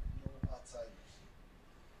 No outsiders.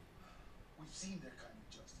 We've seen their kind of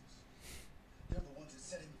justice. They're the ones that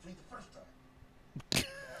set him free the first time.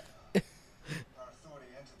 Our authority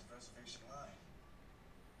entered the reservation line.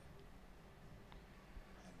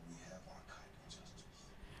 And we have our kind of justice.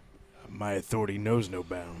 My authority knows no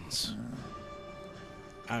bounds.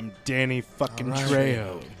 I'm Danny fucking All right.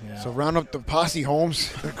 Trejo. so round up the posse,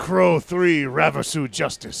 Holmes. the Crow 3 Ravasu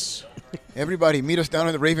Justice. Everybody, meet us down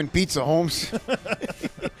at the Raven Pizza, Holmes.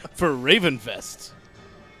 For Ravenfest.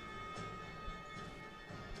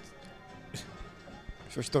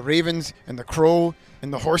 So it's the Ravens and the Crow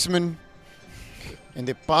and the Horsemen and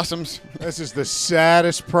the Possums. This is the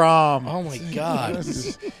saddest prom. Oh my God.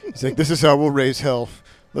 It's like, this is how we'll raise hell.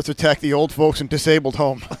 Let's attack the old folks and disabled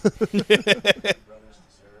home. Brothers deserve to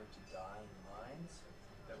die in mines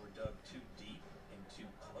that were dug too deep and too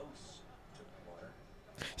close to the water.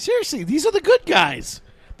 Seriously, these are the good guys.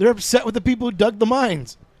 They're upset with the people who dug the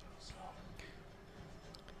mines.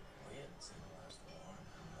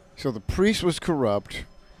 So the priest was corrupt,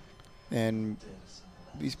 and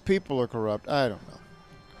these people are corrupt. I don't know.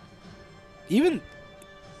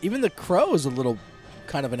 Even the crow is a little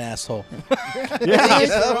kind of an asshole.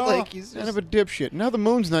 Like he's kind of a dipshit. Now the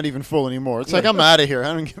moon's not even full anymore. It's like, I'm out of here.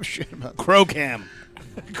 I don't give a shit about this. Crow cam.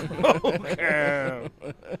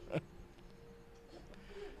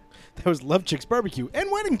 That was Love Chicks Barbecue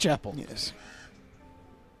and Wedding Chapel. Yes.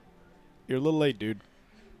 You're a little late, dude.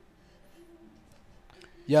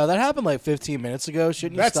 Yeah, that happened like 15 minutes ago.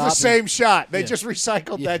 Shouldn't you That's stop? the same shot. They Yeah. just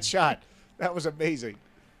recycled Yeah. that shot. That was amazing.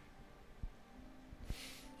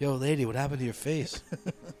 Yo, lady, what happened to your face?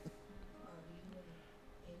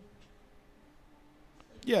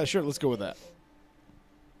 Yeah, sure. Let's go with that.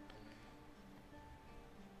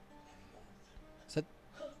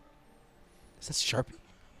 Is that Sharpie?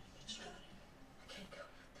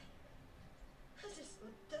 I just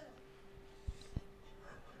want to die.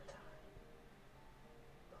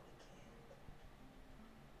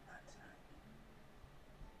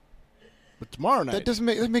 But tomorrow night.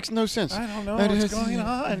 That makes no sense. I don't know That what's is- going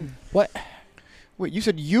on. What? Wait, you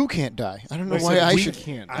said you can't die. I don't know I why said I we should.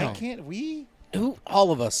 can't. I No. can't. We? Who?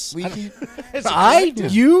 All of us. We I, can't. I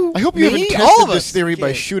you, I hope you me, haven't all tested of this us. theory by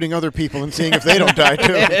Okay. shooting other people and seeing if they don't die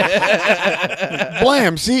too.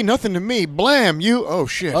 Blam! See, nothing to me. Blam! You. Oh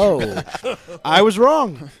shit. Oh, I was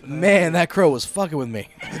wrong. man, that crow was fucking with me.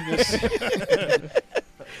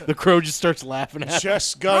 The crow just starts laughing at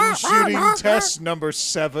Chess gun shooting test number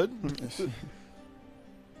 7.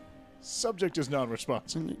 Subject is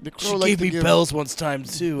non-responsive. The crow She likes gave to me give, bells once time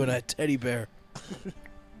too, and a teddy bear.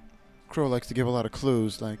 Crow likes to give a lot of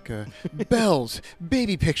clues, like bells,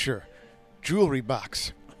 baby picture, jewelry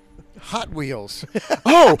box, Hot Wheels.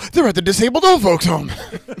 Oh, they're at the disabled old folks' home.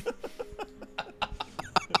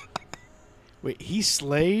 Wait, he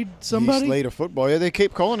slayed somebody? He slayed a football. Yeah, they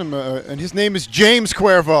keep calling him, and his name is James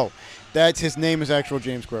Cuervo. That's his name is actual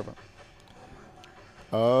James Cuervo.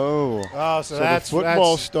 Oh. Oh, So the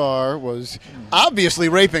football star was obviously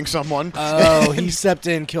raping someone. Oh, he stepped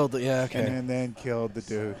in, killed the. Yeah, okay. And then killed the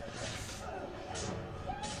dude.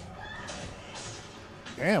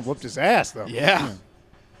 Damn, whooped his ass, though. Yeah.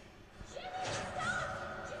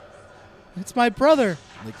 It's my brother.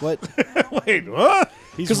 Like what? Wait, what?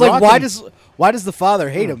 He's Because like, rocking- why does the father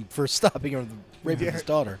hate him for stopping him from raping his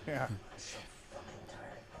daughter? Yeah.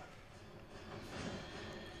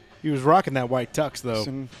 He was rocking that white tux, though.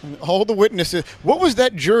 And all the witnesses. What was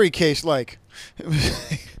that jury case like? It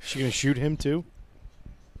was She gonna shoot him too?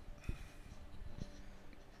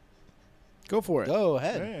 Go for it. Go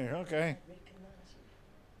ahead. Hey, okay.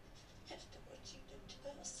 After what you did to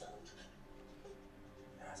our son.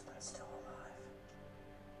 Your husband's still alive.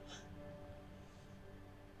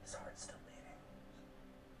 His heart's still beating.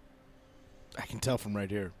 I can tell from right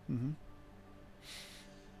here.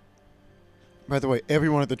 By the way,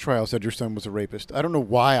 everyone at the trial said your son was a rapist. I don't know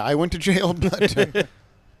why I went to jail, but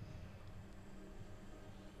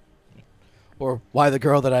Or why the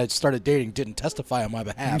girl that I started dating didn't testify on my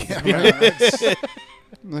behalf.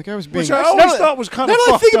 Like I was being. Which I always thought was kind Now of that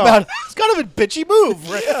I fucked think up. about it, it's kind of a bitchy move.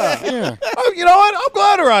 Right? Yeah. Oh, you know what? I'm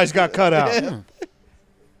glad her eyes got cut out.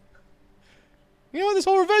 You know, this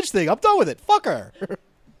whole revenge thing, I'm done with it. Fuck her.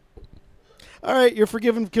 All right, you're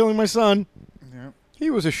forgiven for killing my son.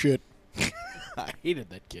 He was a shit. I hated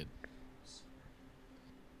that kid.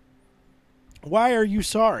 Why are you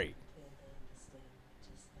sorry?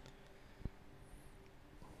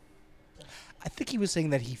 I think he was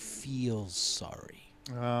saying that he feels sorry.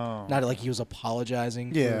 Oh. Not like he was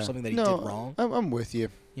apologizing Yeah. for something that he no, did wrong. I'm with you.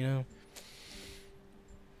 You know?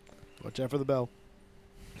 Watch out for the bell.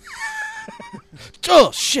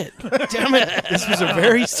 Oh, shit. Damn it! This was a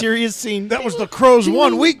very serious scene. That was the crow's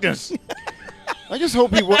one weakness. I just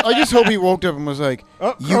hope he woke up and was like,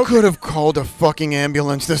 Oh, "You Crow- could have called a fucking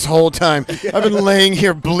ambulance this whole time. I've been laying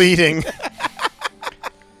here bleeding."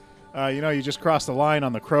 You know, you just crossed the line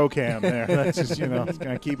on the crow cam there. That's just, you know, it's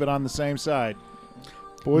going to keep it on the same side.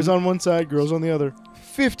 Boys on one side, girls on the other.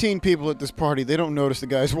 15 people at this party. They don't notice the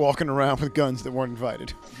guys walking around with guns that weren't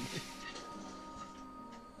invited.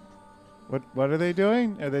 What are they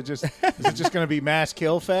doing? Are they just? Is it just going to be mass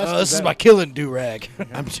kill fest? This is that- my killing do-rag.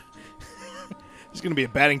 It's going to be a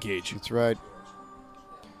batting cage. That's right.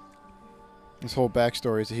 His whole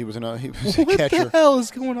backstory is that he was a What catcher. the hell is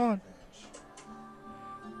going on?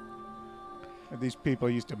 Are these people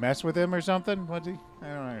used to mess with him or something? What's he? I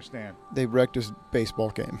don't understand. They wrecked his baseball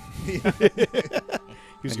game. He was And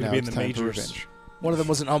going to now be in it's the time for majors. revenge. One of them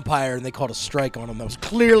was an umpire, and they called a strike on him. That was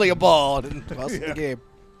clearly a ball. And lost the game.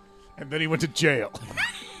 And then he went to jail.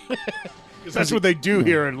 Because that's what they do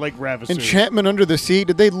here in Lake Ravasu. Enchantment Under the Sea.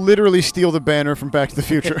 Did they literally steal the banner from Back to the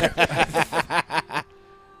Future?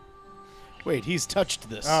 Wait, he's touched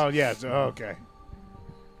this. Oh, yeah. So, okay.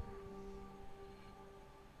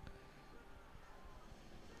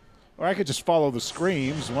 Or I could just follow the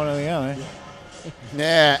screams, one or the other. Nah,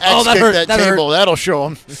 axe Oh, that kick hurt. that That table. That'll show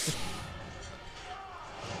him.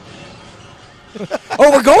 Oh,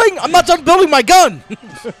 we're going? I'm not done building my gun.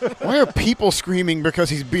 Why are people screaming because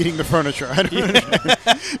he's beating the furniture? I don't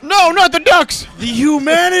understand. No, not the ducks! The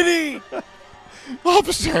humanity!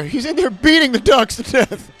 Officer, he's in there beating the ducks to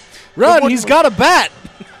death. Run, he's got a bat.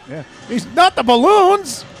 Yeah. He's not the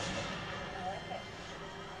balloons!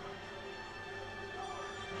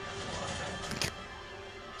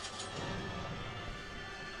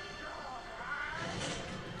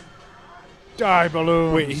 Die,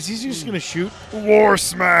 balloons. Wait, is he just going to shoot? War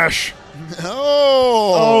smash.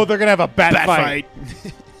 Oh! Oh, they're going to have a bat fight.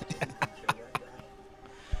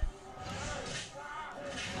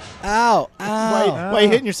 Ow, ow. Why are you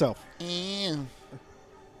hitting yourself?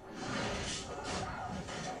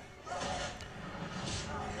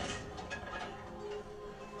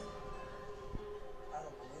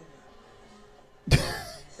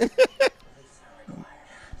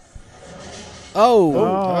 Oh.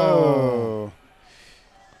 Oh.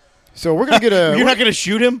 So we're gonna get a. You're not going to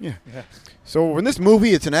shoot him? Yeah. So in this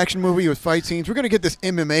movie, it's an action movie with fight scenes. We're gonna get this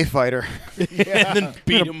MMA fighter. And then We're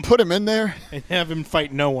beat gonna him put him in there. and have him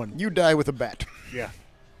fight no one. You die with a bat. Yeah.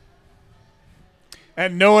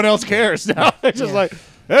 And no one else cares now. It's just like,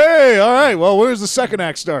 hey, all right, well, where's the second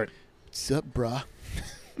act start? What's up, brah?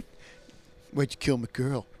 Why'd you kill my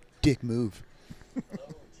girl? Dick move.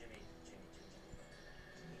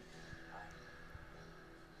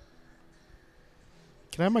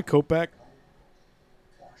 Can I have my coat back?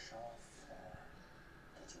 Wash off.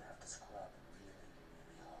 Did you have to scrub really,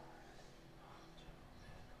 really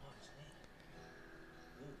hard?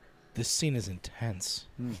 This scene is intense.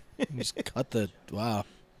 You just cut the... Wow.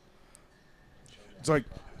 It's like,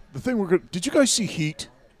 the thing we're going to... Did you guys see Heat?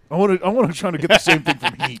 I want to try to get the same thing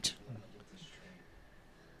from Heat.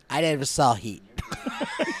 I never saw Heat.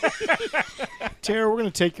 Tara, we're going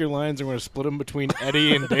to take your lines and we're going to split them between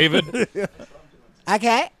Eddie and David.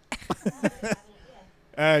 Okay.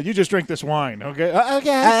 You just drink this wine, okay?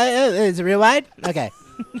 Okay. Is it real wide? Okay.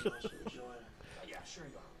 Yeah, sure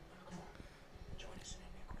you are. Join us in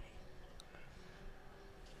iniquity.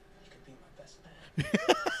 You could be my best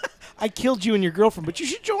man. I killed you and your girlfriend, but you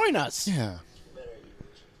should join us. Yeah.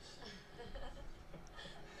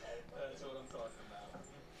 That's what I'm talking about.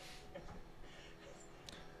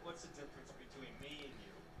 What's the difference between me and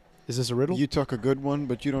you? Is this a riddle? You took a good one,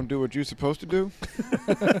 but you don't do what you're supposed to do.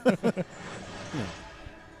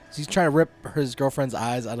 He's trying to rip his girlfriend's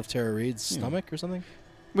eyes out of Tara Reid's stomach or something?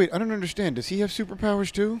 Wait, I don't understand. Does he have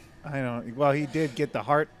superpowers too? I don't... Well, he did get the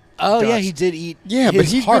heart. Oh, yeah, dust. he did eat Yeah,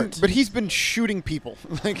 his heart. but he's been shooting people.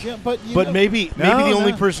 Like, But maybe the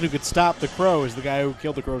only no. person who could stop the crow is the guy who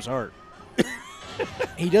killed the crow's heart.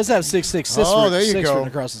 He does have 666 Oh, there you go. written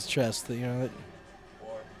across his chest. You know.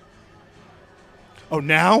 Oh,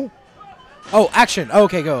 now? Oh, action. Oh,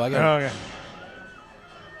 okay, go. I got it. Oh, yeah.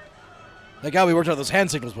 Thank God we worked out those hand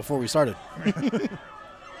signals before we started.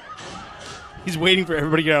 He's waiting for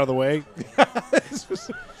everybody to get out of the way.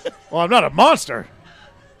 Well, I'm not a monster.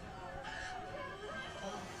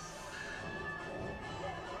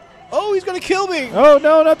 Oh, he's gonna kill me. Oh,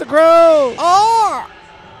 no, not the crow. Oh!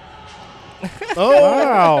 Oh,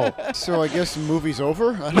 wow. So I guess the movie's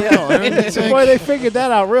over? I don't know. I don't think- Boy, they figured that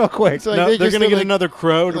out real quick. it's like No, they they're just going to get like- another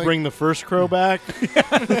crow to like- bring the first crow back.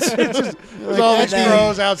 There's all these then-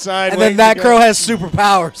 crows outside. And then waiting that to go. crow has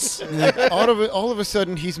superpowers. all of a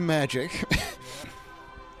sudden, he's magic.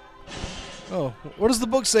 Oh, what does the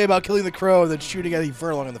book say about killing the crow and then shooting at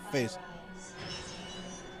Furlong in the face?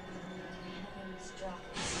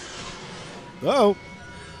 Uh-oh.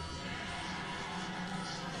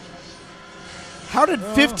 How did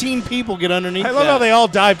 15 people get underneath I love that? how they all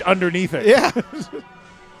dived underneath it. Yeah.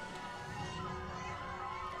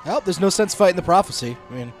 Well, there's no sense fighting the prophecy.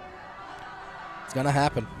 I mean, it's gonna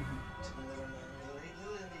happen.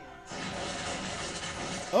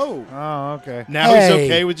 Oh. Oh, okay. Now he's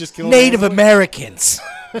okay with just killing Native everybody? Americans.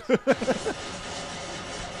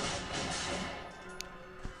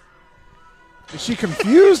 Is she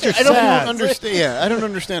confused or I don't sad? understand. Yeah, I don't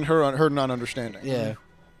understand her not understanding. Yeah.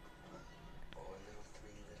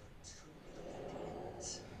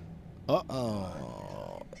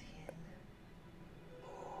 Uh-oh.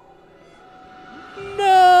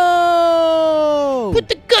 No! Put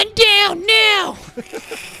the gun down now.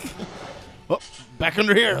 Oh, back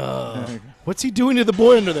under here. What's he doing to the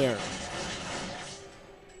boy under there?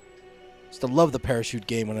 Used to love the parachute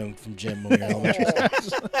game when I'm from gym when we were in elementary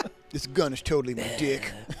school. This gun is totally my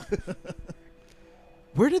dick.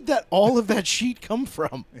 Where did all of that sheet come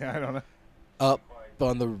from? Yeah, I don't know. Up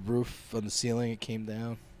on the roof, on the ceiling, it came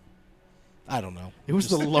down. I don't know. It was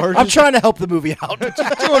the largest. I'm trying to help the movie out.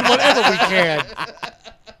 Doing whatever we can.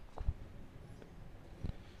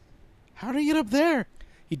 How did he get up there?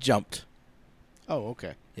 He jumped. Oh,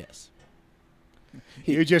 okay. Yes.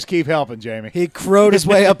 You just keep helping, Jamie. He crowed his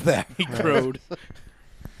way up there. He crowed.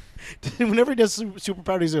 Whenever he does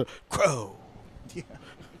superpower, he's a crow. Yeah.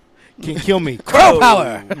 Can't kill me. Crow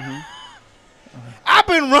power. I've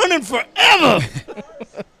been running forever. Oh,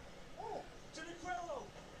 Jimmy Trejo!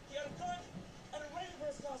 He had a gun and a Raven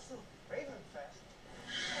vest costume. Raven vest?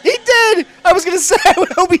 He did. I was gonna say. I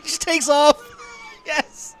hope he just takes off.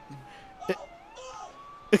 Yes.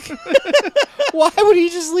 Why would he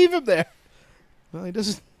just leave him there? Well, he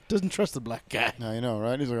doesn't trust the black guy. I know,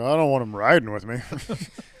 right? He's like, I don't want him riding with me.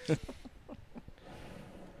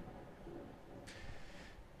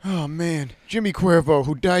 Oh, man. Jimmy Cuervo,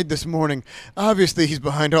 who died this morning. Obviously, he's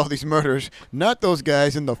behind all these murders. Not those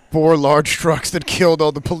guys in the 4 large trucks that killed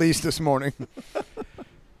all the police this morning. You're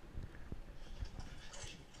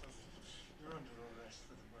under arrest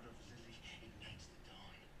for the murder of Lily Ignites the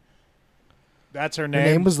Dawn. That's her Her name.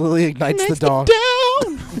 name was Lily Ignites the Dawn.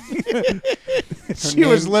 She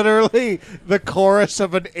was literally the chorus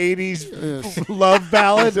of an 80s love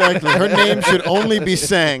ballad. Exactly. Her name should only be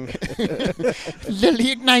sang.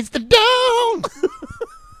 Lily Ignites the Dawn!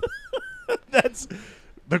 That's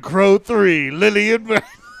The Crow 3, Lily and... I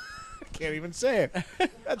can't even say it.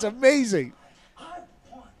 That's amazing. I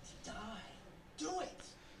want to die. Do it!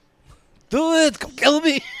 Do it. Come kill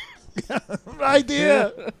me.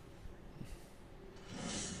 Idea.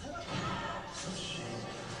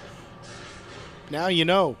 Now you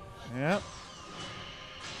know. Yeah.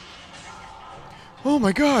 Oh,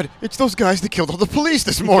 my God. It's those guys that killed all the police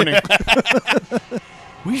this morning.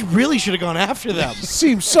 We really should have gone after them.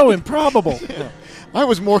 Seems so improbable. I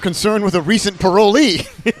was more concerned with a recent parolee.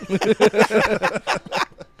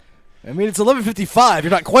 I mean, it's 11:55.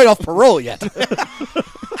 You're not quite off parole yet.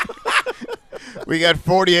 We got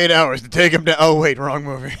 48 hours to take him down. Oh, wait, wrong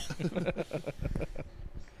movie.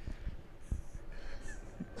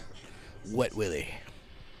 Wet Willie.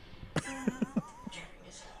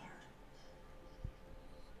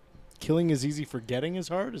 Killing is easy, forgetting is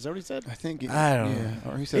hard? Is that what he said? I think. I don't yeah.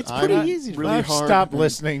 Or he said, It's pretty I'm easy. really I've hard. stopped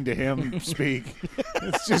listening to him speak.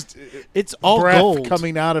 It's just It's all breath gold.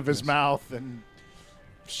 coming out of his mouth and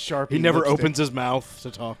sharp. He never opens his mouth to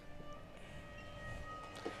talk.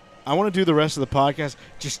 I want to do the rest of the podcast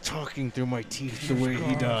just talking through my teeth the way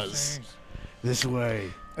he does. This way.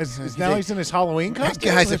 Now he's in his Halloween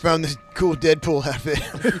costume. Guys, I found this cool Deadpool outfit.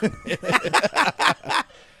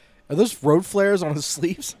 Are those road flares on his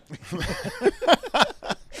sleeves?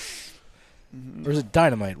 Or is it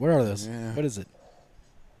dynamite? What are those? Yeah. What is it?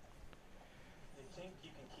 They think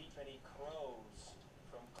you can keep any crows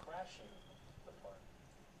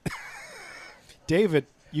David,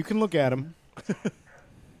 you can look at him.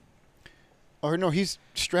 Or no, he's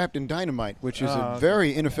strapped in dynamite, which is a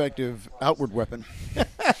very ineffective outward weapon. You know, we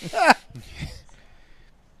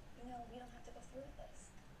don't have to go through with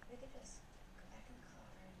this. We could just go back in the car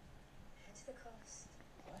and head to the coast.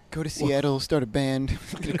 Go to Seattle, start a band,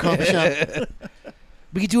 get a coffee shop.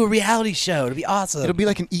 We could do a reality show. It'd be awesome. It'll be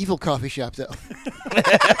like an evil coffee shop, though.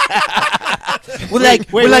 We're wait.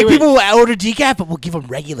 people who order decaf, but we'll give them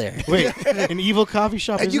regular. Wait, an evil coffee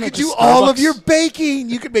shop? And you isn't could it do just all of Starbucks? your baking.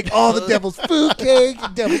 You could make all the devil's food cake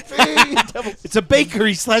and devil food. It's a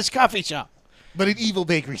bakery / coffee shop. But an evil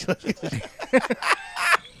bakery. Shit,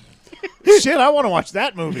 I want to watch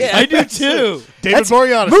that movie. Yeah. I do too. David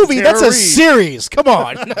Boreanaz. Movie, Tara that's a Reid. series. Come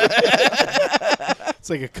on. It's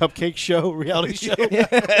like a cupcake show, reality show.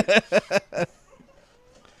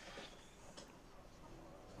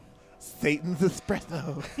 Satan's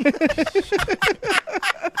espresso.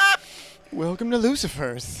 Welcome to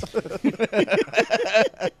Lucifer's.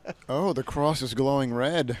 Oh, the cross is glowing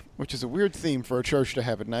red, which is a weird theme for a church to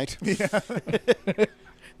have at night.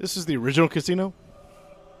 This is the original casino?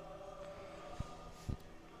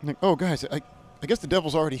 Like, oh, guys, I guess the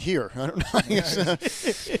devil's already here. I don't know. I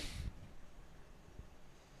guess,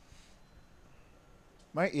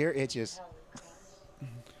 My ear itches.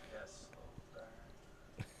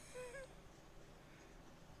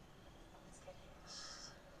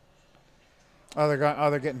 Oh,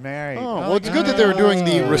 they're getting married. oh, well, it's good that they're doing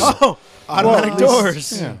the... Automatic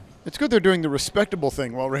doors. Yeah. It's good they're doing the respectable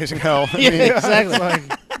thing while raising hell. I Yeah, mean,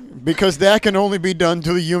 exactly. because that can only be done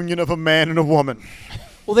to the union of a man and a woman.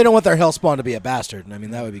 Well, they don't want their hellspawn to be a bastard. I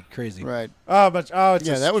mean, that would be crazy. Right. It's Yeah, a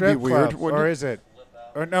that would be strip weird, club, wouldn't or it? is it?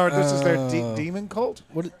 Or no, this is their demon cult.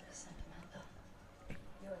 What? You're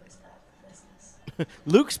always bad for business.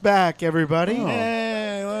 Luke's back, everybody.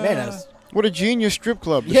 Man, that's- What a genius strip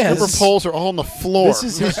club. The Yes. stripper poles are all on the floor. This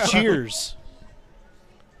is his cheers.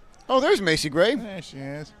 Oh, there's Macy Gray. There she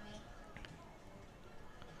is.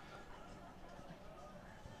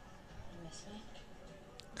 You miss me?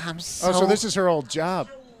 I'm so... Oh, so this is her old job.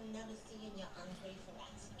 I will never see in your ungrateful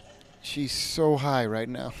ass again. She's so high right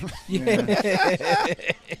now. Makes me know you suck.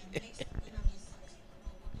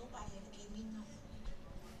 Nobody ever gave me nothing.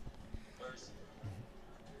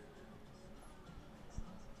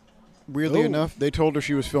 Weirdly enough, they told her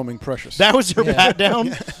she was filming Precious. That was her pat down?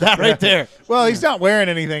 That right there. Well, he's not wearing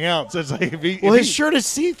anything else. It's like Well, his shirt is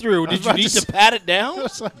see-through. Did you about need to to pat it down? you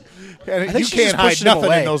think can't she's just hide pushing him nothing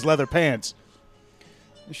away. in those leather pants.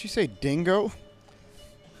 Did she say dingo?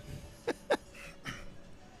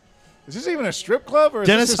 Is this even a strip club or is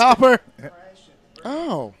Dennis this Hopper.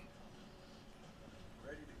 Oh.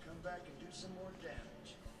 Ready to come back and do some more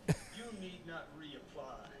damage. You need not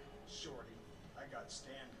reapply, Shorty. I got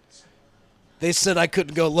standards. They said I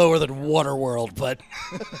couldn't go lower than Waterworld, but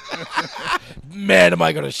man, am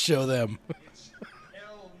I going to show them. El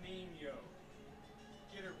Nino.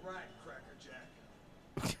 Get it right, Cracker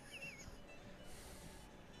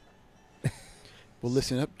Jack. Well,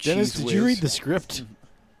 listen up, Dennis, cheese did you whiz. read the script?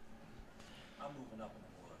 I'm moving up in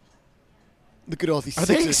the world. Look at all these Are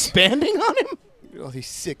they sixes. expanding on him? Look at all these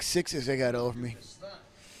sixes I got all over me. Son,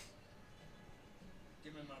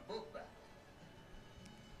 give me my book back.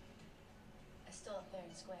 I stole it fair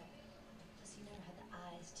and square. Plus, you never had the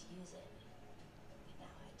eyes to use it. But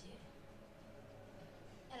now I do.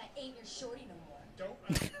 And I ain't your shorty no more. Don't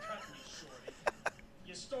undercut me, Shorty.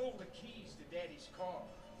 You stole the keys to Daddy's car.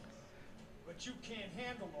 But you can't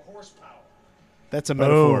handle the horsepower. That's a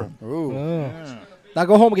metaphor. Ooh. Now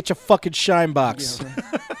go home and get your fucking shine box. You want to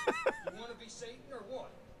be Satan or what?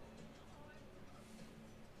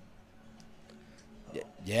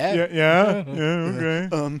 Yeah. Yeah. Okay.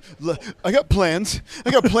 I got plans.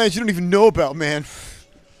 I got plans you don't even know about, man.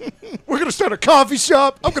 We're gonna start a coffee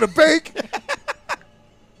shop. I'm gonna bake.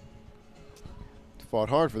 Fought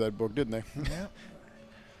hard for that book, didn't they? Yeah.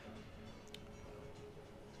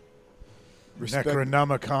 Respect.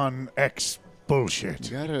 Necronomicon X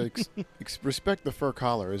bullshit. You gotta respect the fur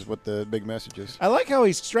collar is what the big message is. I like how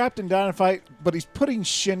he's strapped in dynamite, but he's putting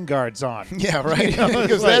shin guards on. Yeah, right. know, it's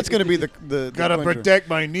Because like- that's gonna be the Gotta clincher. protect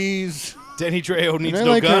my knees Danny Trejo needs I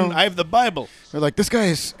no like gun. how- I have the Bible. They're like, this guy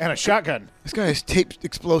has taped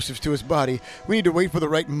explosives to his body. We need to wait for the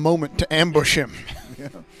right moment to ambush him.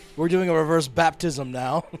 We're doing a reverse baptism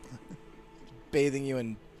now. Bathing you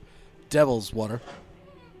in devil's water.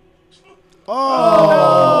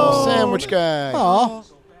 Oh, sandwich guy. Aw.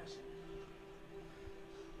 So passionate.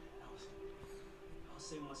 I was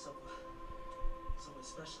saving myself something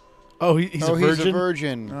special. Oh, he's a virgin? He's a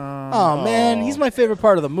virgin. Oh, man. He's my favorite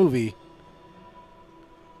part of the movie.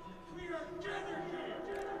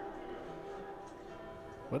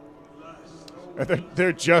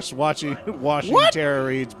 They're just washing Tara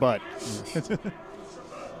Reid's butt.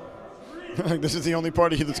 This is the only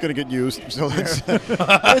part of you that's going to get used. So let's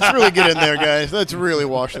really get in there, guys. Let's really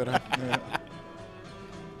wash that out. Yeah.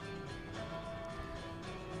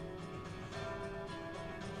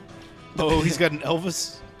 Oh, he's got an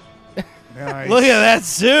Elvis. Nice. Look at that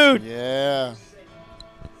suit. Yeah.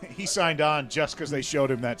 He signed on just because they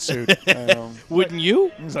showed him that suit. Wouldn't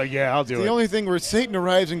you? He's like, yeah, I'll do The it. only thing where Satan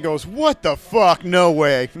arrives and goes, "What the fuck? No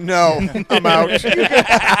way. No, I'm out."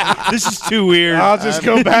 This is too weird. I'll just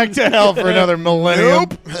go back to hell for another millennium.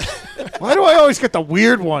 Nope. Why do I always get the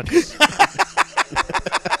weird ones?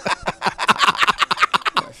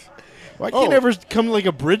 Why can't ever come like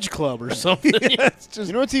a bridge club or something? It's just,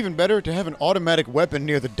 You know what's even better? To have an automatic weapon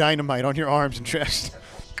near the dynamite on your arms and chest.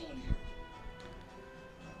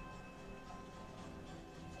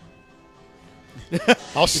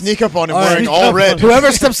 I'll sneak up on him wearing all red.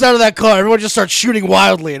 Whoever steps out of that car, everyone just starts shooting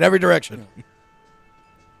wildly in every direction.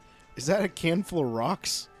 Is that a can full of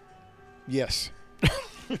rocks? Yes.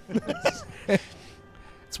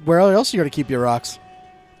 It's where else are you going to keep your rocks?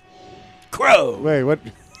 Crow. wait, what?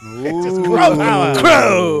 Crow.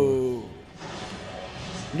 Crow.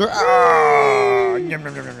 Ah, yum,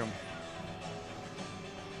 yum, yum, yum, yum.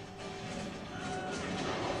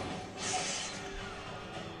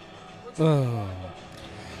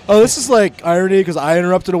 Oh, this is like irony because I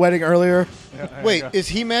interrupted a wedding earlier. Wait, is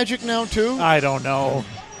he magic now too? I don't know.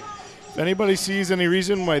 If anybody sees any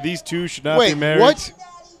reason why these two should not Wait, be married. what?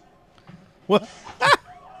 What?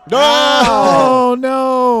 No! Oh,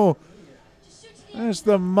 no. There's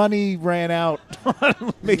the money ran out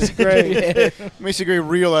on Macy Gray. Macy Gray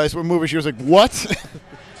realized what movie she was like, what?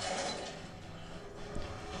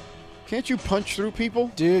 Can't you punch through people?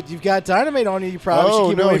 Dude, you've got dynamite on you. You probably should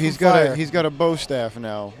keep no, away he's from got fire. he's got a bow staff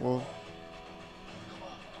now. Well,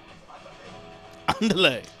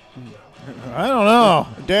 Andale. I don't know.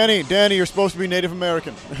 Danny, you're supposed to be Native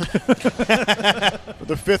American. For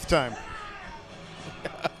the 5th time.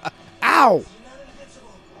 Ow!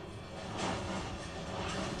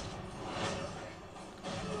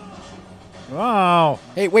 Wow.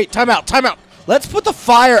 Hey, wait, time out. Let's put the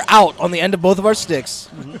fire out on the end of both of our sticks.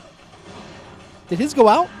 Did his go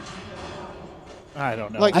out? I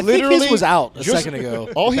don't know. Like I think literally his was out a just- second ago.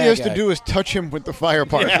 All he Bad has guy. to do is touch him with the fire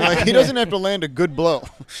part. Like, he doesn't have to land a good blow.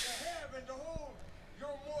 And to hold your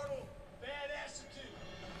mortal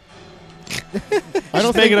badassitude. I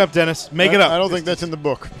don't Make it up, Dennis. Make it up. I don't think that's in the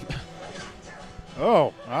book.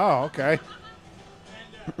 oh, okay.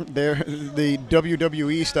 They're the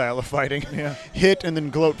WWE style of fighting. Yeah. Hit and then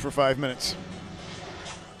gloat for 5 minutes.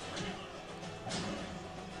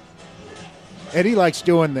 Eddie likes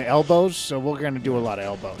doing the elbows, so we're going to do a lot of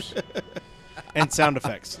elbows. And sound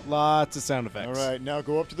effects. Lots of sound effects. All right, now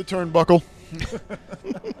go up to the turnbuckle.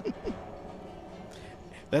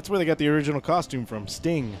 That's where they got the original costume from.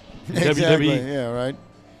 Sting. Exactly. WWE. Yeah, right.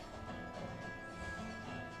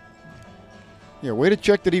 Yeah, way to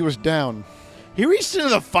check that he was down. He reached into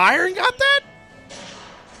the fire and got that?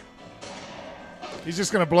 He's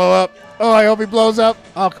just going to blow up. Oh, I hope he blows up.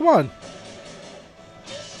 Oh, come on.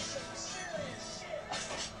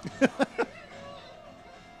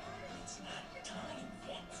 It's not time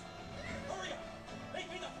yet. Hurry up! Make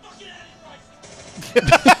me the fucking Antichrist!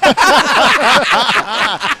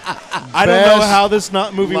 I don't know Best how this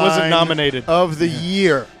movie wasn't line nominated. Of the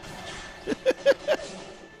year.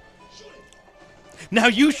 Now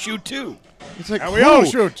you shoot too. It's like, And we all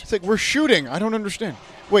shoot. It's like, we're shooting. I don't understand.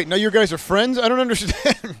 Wait, now you guys are friends? I don't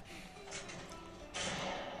understand.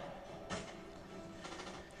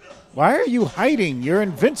 Why are you hiding? You're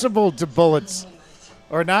invincible to bullets.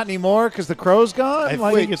 Or not anymore because the crow's gone? I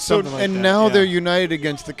Like, think it's something like and that, now yeah. they're united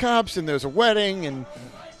against the cops, and there's a wedding, and Nice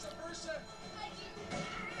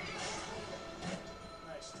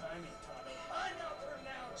timing, Tonto. I now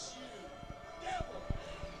pronounce you devil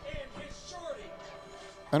and his shorty.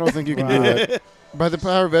 I don't think you can do that. By the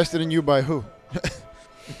power vested in you by who?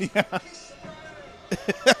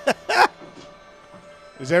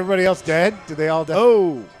 Is everybody else dead? Did they all die?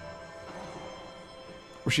 Oh.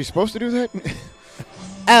 Was she supposed to do that?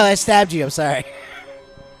 Oh, I stabbed you. I'm sorry. Till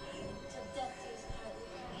death do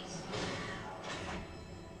us part.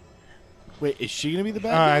 Wait, is she going to be the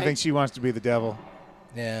bad guy? I think she wants to be the devil.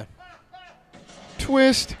 Yeah.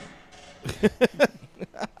 Twist.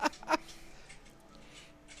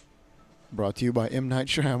 Brought to you by M. Night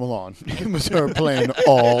Shyamalan. It was her plan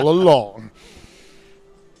all along.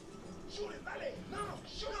 Shoot him, Valley! No!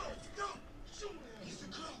 Shoot him! No! Shoot him! He's the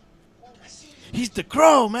crow. I see him. He's the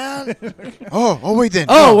crow, man. Oh, wait then.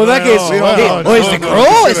 Oh, well, that no, case. no, Hey, no, oh, he's no, the no, crow?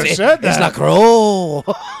 you Is should've he- said He's that. not crow.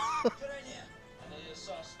 Good idea.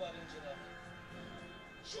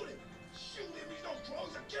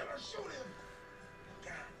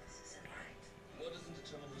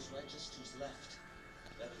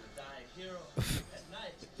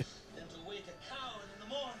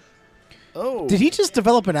 Oh. Did he just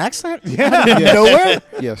develop an accent? Yeah. Yes. Nowhere?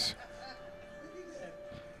 Yes.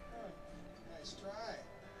 Nice try.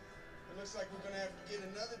 It looks like we're gonna have to get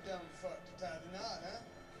another dumb fuck to tie the knot, huh?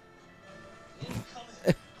 Incoming.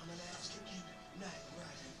 I'm an ass-kicking,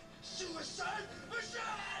 night-riding suicide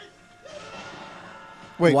machine!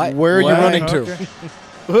 Wait, Why- where are you why- running Okay.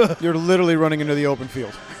 to? You're literally running into the open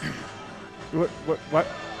field. What?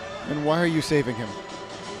 And why are you saving him?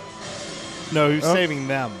 No, he's Oh. saving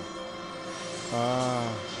them.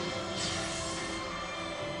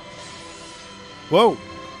 Whoa.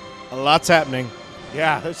 A lot's happening.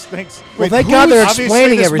 Yeah, this thing's. Well, thank God they're Obviously,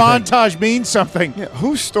 explaining this everything. montage means something. Yeah,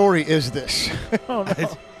 whose story is this?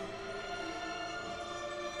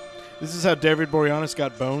 This is how David Boreanaz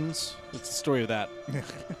got bones. It's the story of that.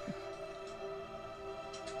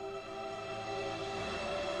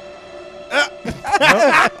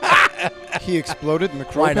 He exploded in the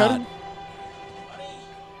crow Why not? pattern?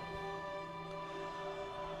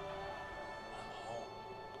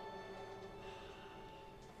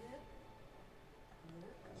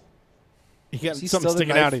 You got Is he something still the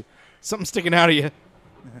sticking knife? out of you. Something sticking out of you.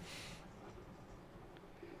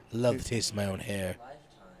 Love the taste of my own hair. Lifetimes.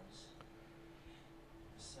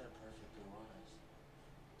 A set of perfect blue eyes.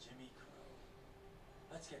 Jimmy Crow.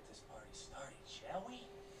 Let's get this party started, shall we?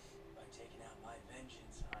 By taking out my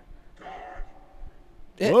vengeance on God.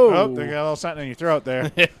 Whoa. Oh, they got a little something in your throat there.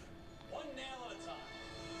 One nail at a time.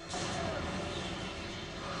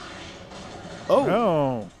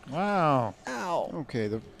 Oh, wow. Ow. Okay,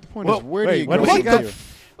 the point Whoa, is, where wait, do you what go do we from got? here?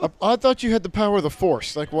 I thought you had the power of the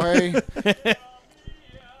Force. Like, why?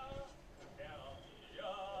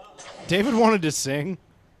 David wanted to sing.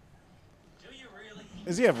 Do you really?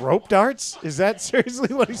 Does he have rope darts? Is that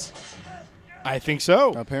seriously what he's? I think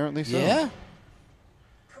so. Apparently so. Yeah?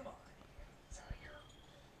 Come on.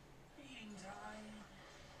 Feeding time.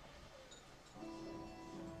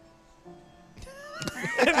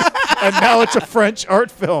 And now it's a French art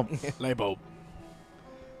film. Label.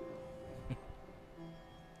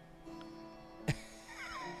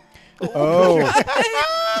 Oh.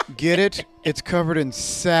 Get it? It's covered in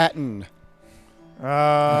satin.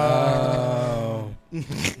 Oh. Okay.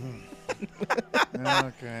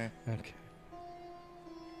 Okay.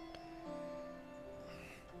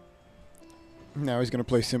 Now he's going to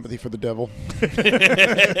play Sympathy for the Devil.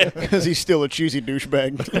 Because he's still a cheesy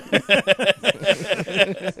douchebag.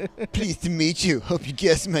 Pleased to meet you. Hope you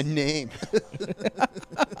guessed my name. Secret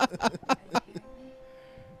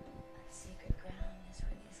ground is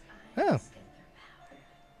where these eyes Oh. get their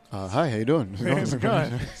power. Hi, how you doing? Hey, how's it going?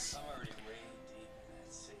 I'm already way deep in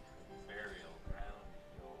that sacred burial ground,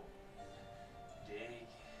 yo. Dig.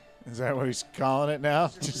 Is that what he's calling it now?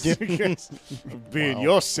 Just being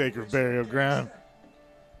your sacred burial ground.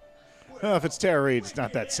 Well, if it's Tara Reid, it's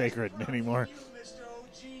not that sacred anymore. You, Mr.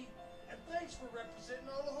 OG, and thanks for representing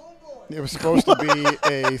all the homeboys. It was supposed to be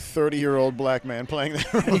a 30-year-old black man playing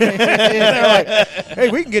that role. They're like, hey,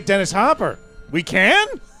 we can get Dennis Hopper. We can?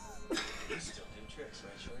 You still do tricks,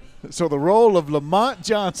 right, Shorty? So the role of Lamont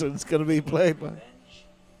Johnson is going to be played by... Revenge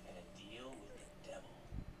and a deal with the devil.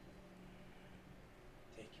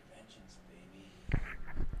 Take your vengeance, baby.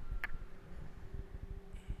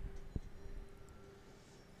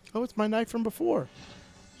 Oh, it's my knife from before.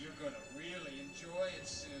 You're gonna really enjoy it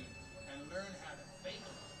soon and learn how to fake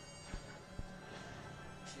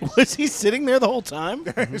it. Was he sitting there the whole time?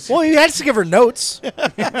 Well, he had to give her notes.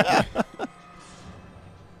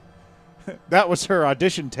 That was her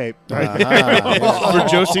audition tape. Right? For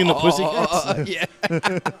Josie and the Pussycats? Yeah.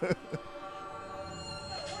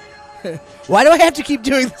 Why do I have to keep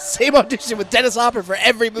doing the same audition with Dennis Hopper for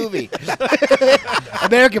every movie?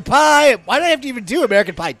 American Pie. Why do I have to even do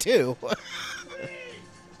American Pie 2?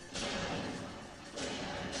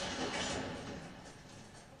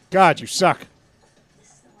 God, you suck. This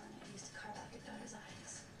is the one I used to carve out your daughter's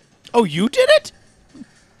eyes. Oh, you did it?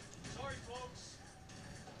 Sorry, folks.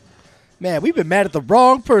 Man, we've been mad at the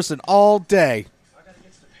wrong person all day. I gotta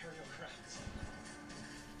get to the burial grounds.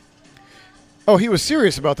 Oh, he was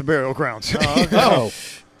serious about the burial grounds. Oh.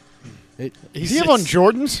 Is he on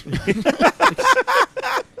Jordans? Get you for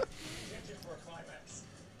a climax.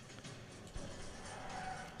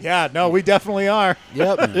 Yeah, no, we definitely are.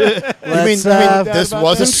 Yep. I Let's, mean, this about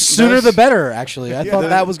wasn't the sooner this- the better, actually. I thought the-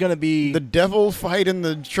 that was going to be... The devil fight in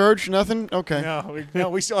the church? Nothing? Okay. No,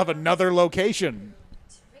 we still have another location.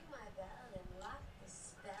 To ring my bell and lock the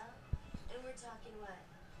spell. And we're talking what?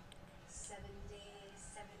 7 days,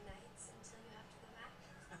 7 nights until you have to go back?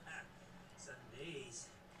 7 days.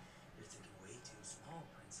 You're thinking way too small,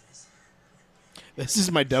 princess. This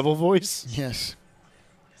is my devil voice. Yes.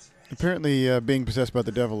 Apparently, being possessed by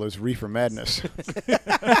the devil is reefer madness. Is there a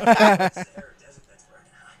desert that's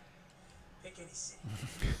burning hot? Pick any city.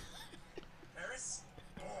 Paris?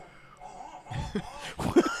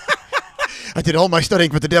 I did all my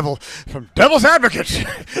studying with the devil from Devil's Advocate,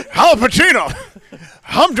 Al Pacino.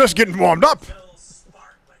 I'm just getting warmed up. Get a little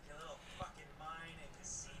spark like a little fucking mine and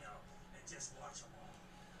casino, and just watch them all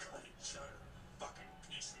cut each other to fucking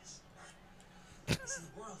pieces. You see, the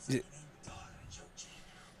world's like an angry dog on a choke chain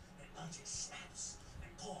now. It lunges, snaps,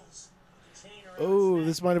 and pulls. The chain around Oh, its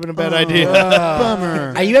this might have been a bad idea.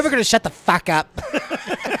 Bummer. Are you ever going to shut the fuck up? neck.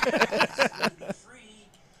 Free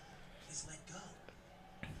is let go.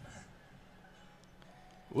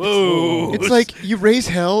 Whoa. It's like you raise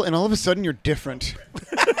hell, and all of a sudden you're different.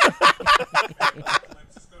 It's gonna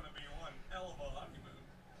be one hell of a honeymoon.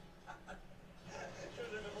 Should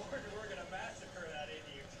have been warned we're gonna massacre that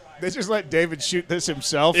Indian tribe. They just let David shoot this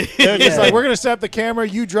himself. They're just like, we're going to set up the camera.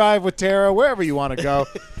 You drive with Tara wherever you want to go.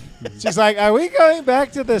 She's like, are we going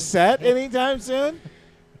back to the set anytime soon?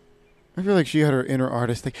 I feel like she had her inner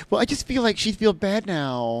artist thing. Well, I just feel like she'd feel bad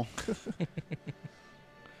now.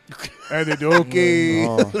 And then, okay.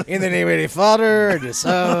 Oh, In the name of the Father and the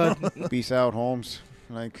Son. peace out, Holmes.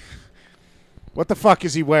 Like, What the fuck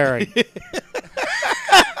is he wearing? It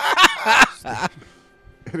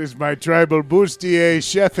is my tribal bustier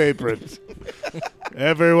chef apron.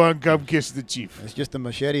 Everyone come kiss the chief. it's just a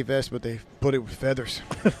machete vest, but they put it with feathers.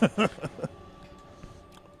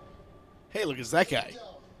 Hey, look, it's that guy.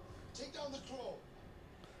 Take down the crow.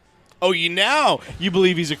 Oh, you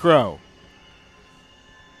believe he's a crow.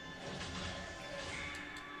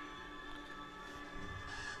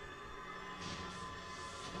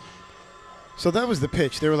 So that was the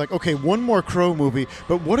pitch. They were like, okay, one more Crow movie,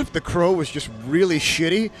 but what if the Crow was just really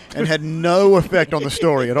shitty and had no effect on the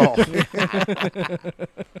story at all?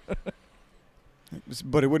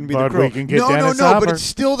 But it wouldn't be But the Crow. we can get no, Dennis but Hopper. it's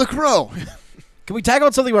still the Crow. Can we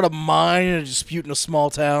tackle something about a mine and a dispute in a small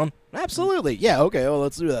town? Absolutely. Yeah, okay. Well,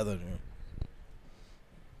 let's do that then.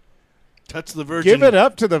 Touch the virgin. Give it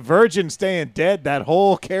up to the virgin staying dead, that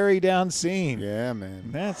whole carry down scene. Yeah, man.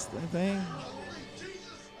 That's the thing.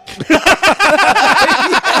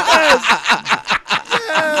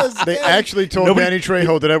 They actually told Danny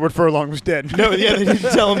Trejo that Edward Furlong was dead. No, yeah, they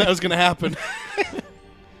didn't tell him that was going to happen.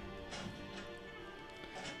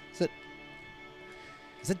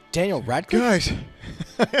 Is it Daniel Radcliffe? Guys.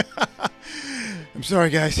 I'm sorry,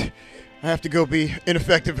 guys. I have to go be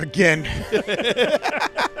ineffective again.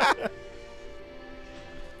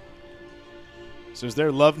 So is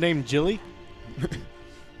their love name Jilly?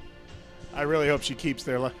 I really hope she keeps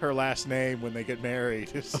her last name when they get married.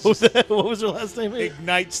 What was her last name?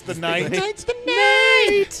 Ignites the night. Ignites the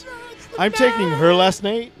night. I'm taking her last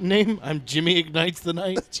name. I'm Jimmy Ignites the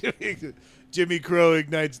Night. Jimmy Crow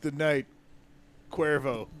ignites the night.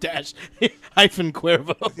 Cuervo. Dash hyphen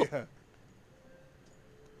Cuervo. Yeah.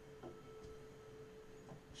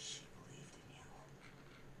 She believed in you.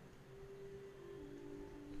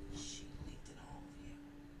 She believed in all of you.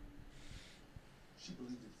 She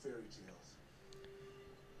believed in fairy tales.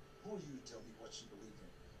 Who are you to tell me what she believed in?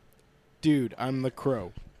 Dude, I'm the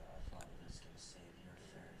crow. Godfather's gonna save your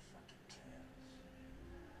fairy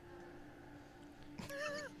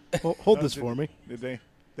fucking tales. Hold this for me. Did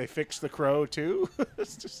they fix the crow too?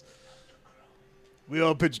 It's just we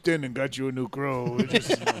all pitched in and got you a new crow. It's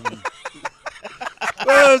just,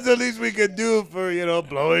 well, it's the least we could do for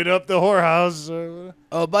blowing up the whorehouse.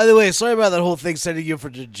 Oh, by the way, sorry about that whole thing sending you for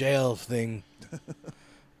the jail thing.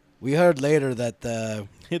 We heard later that The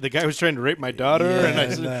guy was trying to rape my daughter, Yeah, and I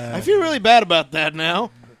said, and, I feel really bad about that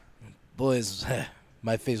now. boys,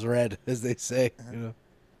 my face red, as they say. You know.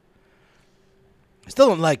 I still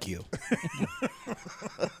don't like you.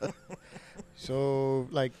 So,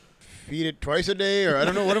 like, feed it twice a day, or I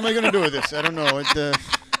don't know. What am I going to do with this? I don't know.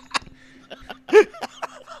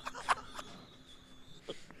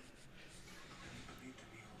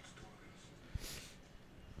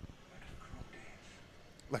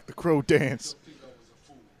 Like the crow dance. Think I was a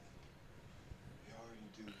fool. They already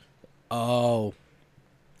do. Oh.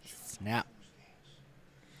 Snap.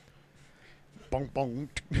 Bong, bong.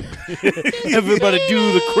 Everybody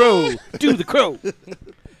do the crow. Do the crow.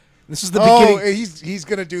 This is the Oh, beginning. he's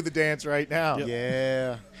gonna do the dance right now.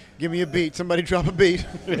 Yeah. Give me a beat. Somebody drop a beat.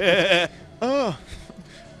 Oh.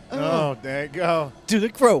 Oh, there you go. Do the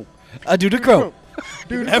crow. Do the crow.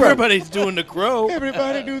 Do the Everybody's doing the crow. crow.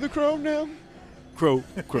 Everybody do the crow now. Crow,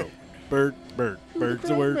 crow. Bird, bird. Bird's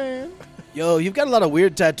a word. Man. Yo, you've got a lot of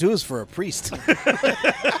weird tattoos for a priest.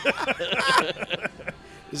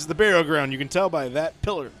 This is the burial ground. You can tell by that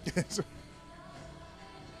pillar.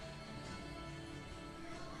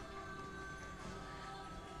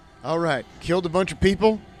 All right, killed a bunch of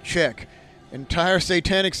people? Check. Entire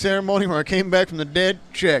satanic ceremony where I came back from the dead?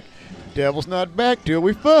 Check. Devil's not back till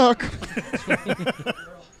we fuck.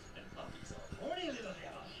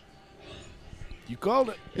 You called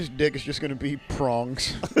it. His dick is just going to be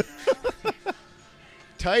prongs.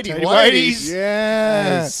 Tidy Tidy whities.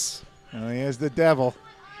 Yes. Oh, here's the devil.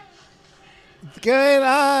 What's going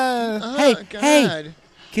on? Oh, Hey, God. hey.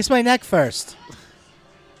 Kiss my neck first.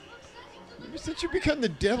 Ever since you become the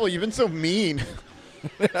devil, you've been so mean.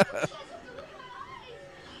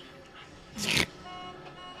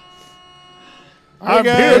 I'm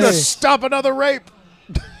here to stop another rape.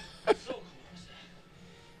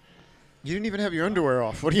 You didn't even have your underwear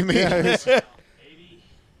off. What do you mean? Can't stop. If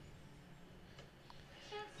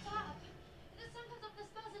the sun comes up, the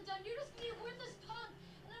spell's done. You're just gonna be a worthless punk,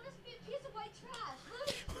 and I'm just gonna be a piece of white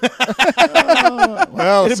trash.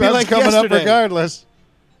 Well, It'd be sun's like coming up yesterday. regardless.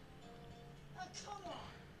 Oh, come on.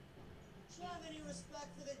 Do you have any respect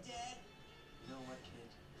for the dead? You know what, kid?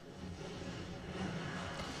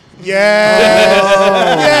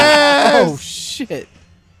 Yes. Yes. Oh, shit.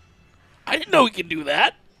 I didn't know he could do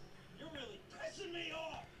that. You're really pissing me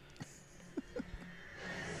off.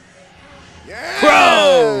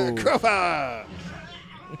 Crow. Crow power.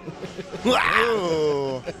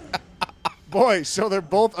 Oh. Boy, so they're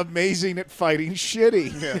both amazing at fighting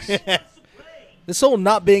shitty. Yes. This whole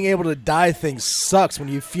not being able to die thing sucks when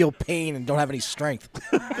you feel pain and don't have any strength.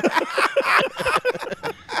 So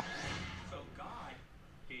God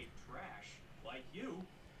gave trash like you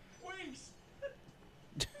wings.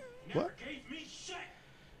 Never gave me shit,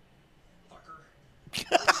 fucker.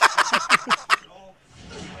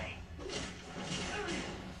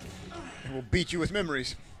 And we'll beat you with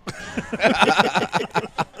memories.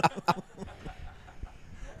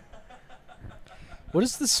 What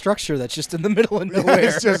is the structure that's just in the middle of nowhere?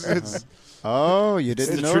 it's Oh, you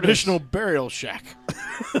didn't It's a notice. traditional burial shack.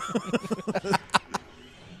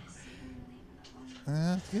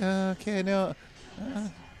 okay, no.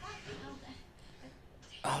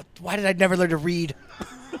 Oh, why did I never learn to read?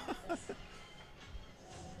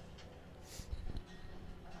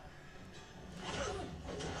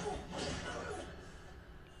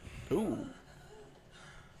 Ooh.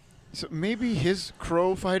 So maybe his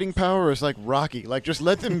crow fighting power is like Rocky. Like, just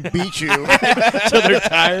let them beat you Until they're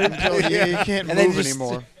tired. until you can't And then move just-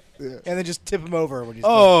 anymore. And then just tip him over when he's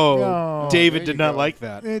Oh, No, David there did you not go. like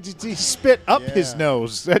that. He spit up his Yeah.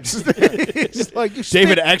 nose. That's it's like you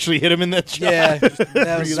David spit actually hit him in that shot. Yeah,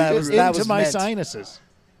 that was, that was, that into was my meant. sinuses.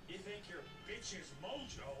 You think your bitch's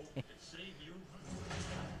mojo can save you?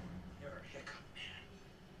 You're a hiccup, man.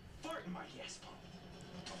 Fart in my gas pump.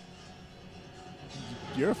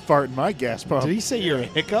 You're a fart in my gas pump. Did he say you're a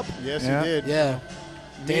hiccup? Yes, Yeah. he did. Yeah.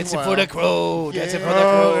 Dancing Meanwhile- for the crow. Dancing for the Yeah.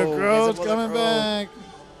 crow. Oh, the crow's dancing for the coming crow. back.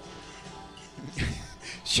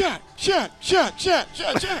 Shot, shot, shot, shot,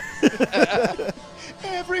 shot, shot.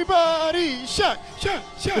 Everybody, shot, shot,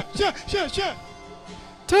 shot, shot, shot, shot.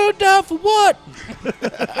 Turned down for what?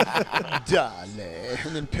 Darling.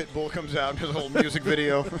 And then Pitbull comes out in his whole music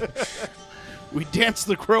video. We danced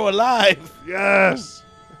the crow alive. Yes.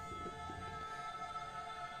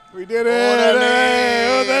 We did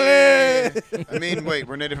it. Orderly. Orderly. I mean, wait,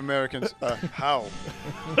 we're Native Americans. How?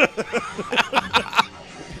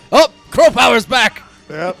 Oh, crow power's back.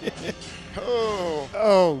 Yep. Oh.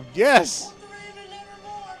 Oh, yes.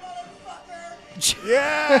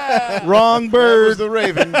 Yeah. Wrong That bird. was the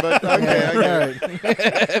Raven, but okay, I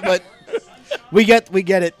get it. But we get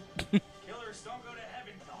it. Killers don't go to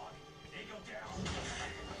heaven, dog. They go down.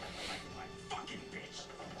 Like my fucking bitch.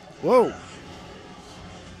 Whoa.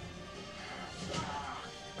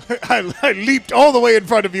 I leaped all the way in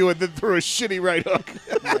front of you and then threw a shitty right hook.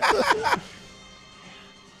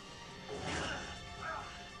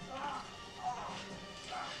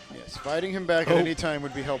 Yes, fighting him back at any time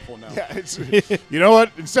would be helpful now. Yeah, it's, you know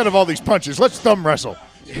what? Instead of all these punches, let's thumb wrestle.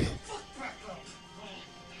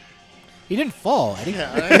 He didn't fall. Eddie.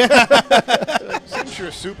 Since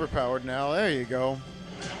you're superpowered now, there you go.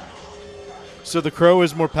 So the crow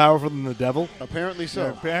is more powerful than the devil? Apparently so.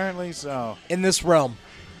 Apparently so. In this realm.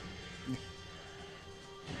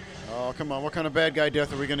 Oh, come on. What kind of bad guy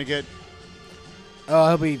death are we going to get? Oh,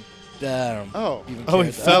 he'll be. I don't Oh. even Oh, care.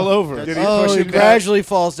 he fell over. Did he Oh, push he him down? gradually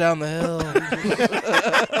falls down the hill.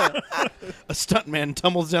 A stuntman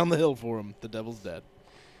tumbles down the hill for him. The devil's dead.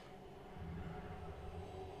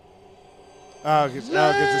 Oh, because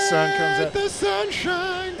the sun comes Let up. the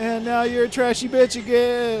sunshine. And now you're a trashy bitch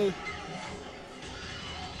again.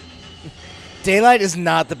 Daylight is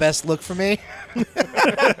not the best look for me. Does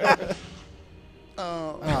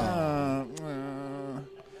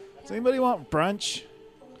anybody want brunch?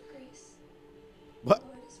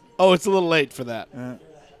 Oh, it's a little late for that. The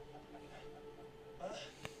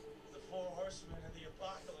four horsemen of the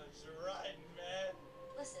apocalypse are riding, man.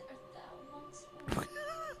 Listen, art thou amongst men?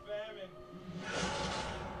 Famine.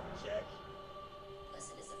 Check.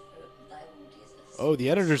 Blessed is the fruit of thy womb, Jesus. Oh,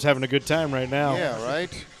 the editor's having a good time right now. Yeah,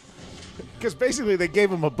 right? Because basically they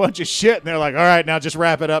gave him a bunch of shit, and they're like, all right, now just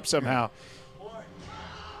wrap it up somehow.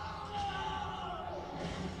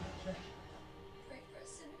 Pray for us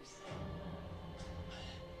sinners.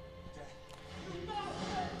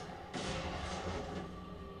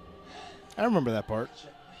 I remember that part.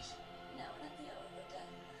 Now and at the hour of death.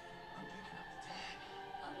 I'm picking up the tab.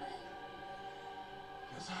 Amen.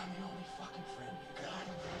 Because I'm the only fucking friend you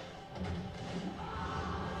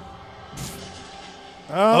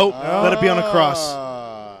got. Oh, let it be on a cross.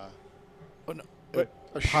 Oh, no.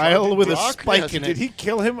 A Pile shredded with a rock? spike Yes. in it. Did he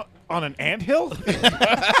kill him on an anthill?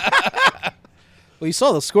 Well, you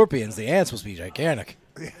saw the scorpions. The ants must be gigantic.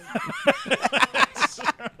 You know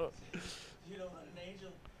what an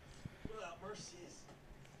angel without mercy is.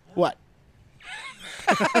 What?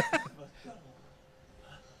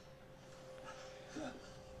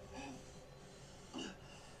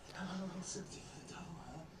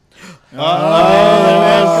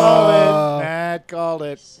 Matt called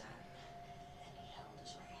it. And he held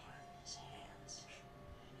his right heart in his hands.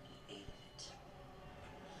 And he ate of it.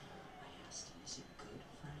 I asked him, is it good,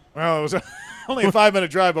 friend? Well, it was only a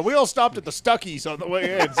 5-minute drive, but we all stopped at the Stuckies on the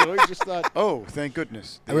way in, so we just thought, Oh, thank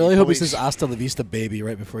goodness. I really hope he police- says "Hasta la vista, baby"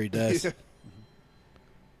 right before he dies.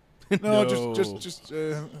 no, No. just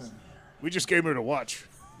we just came here to watch.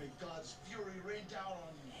 May God's fury rain down on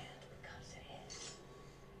you. Because it is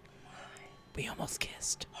We almost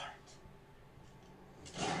kissed.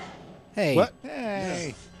 Hey, What?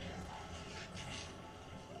 Hey.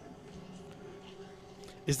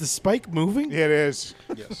 Is the spike moving? Yeah, it is.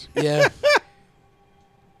 Yes. Yeah.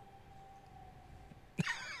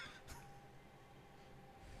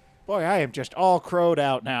 Boy, I am just all crowed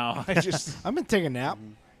out now. I just I'm going to take a nap.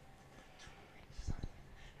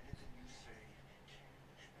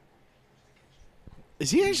 Is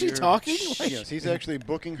he actually talking? Like- Yes, he's actually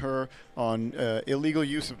booking her on illegal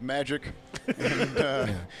use of magic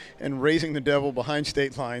and raising the devil behind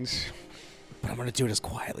state lines. But I'm going to do it as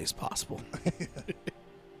quietly as possible.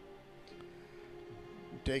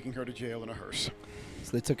 Taking her to jail in a hearse.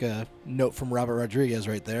 So they took a note from Robert Rodriguez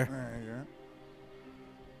right there. There you go.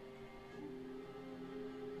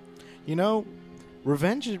 You know,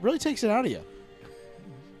 revenge it really takes it out of you.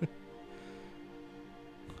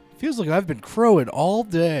 Feels like I've been crowing all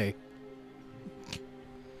day.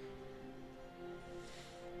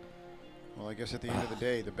 Well, I guess at the end of the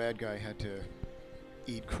day, the bad guy had to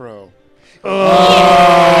eat crow. And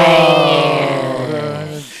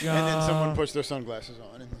then someone puts their sunglasses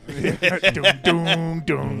on. Doom,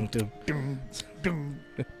 doom, doom, doom.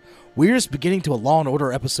 Weirdest beginning to a Law and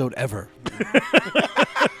Order episode ever.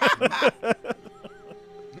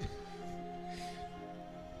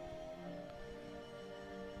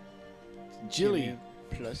 Jilly.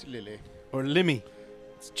 Plus Lily. Or Limmy.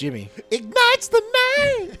 It's Jimmy. Ignites the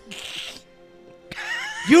night.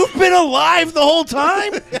 You've been alive the whole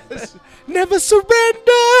time? Never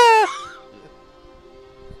surrender!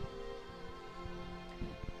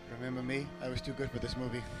 Remember me? I was too good for this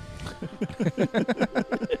movie.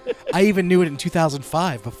 I even knew it in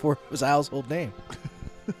 2005 before it was a household name.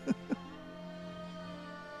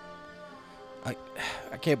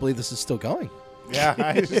 I can't believe this is still going. Yeah,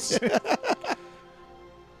 I just,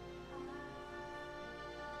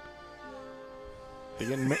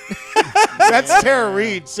 that's Tara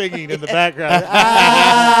Reid singing in the background.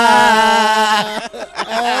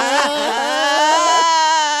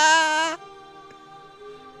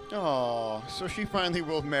 Oh, so she finally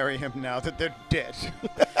will marry him now that they're dead.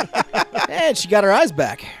 And she got her eyes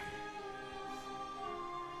back.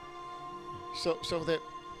 So they're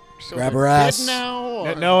Grab they're her dead ass. now.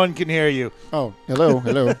 Or? No one can hear you. Oh, hello.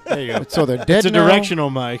 There you go. So they're dead It's a now? directional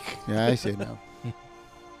mic. Yeah, I see it now.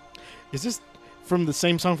 Is this from the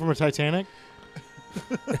same song from a Titanic?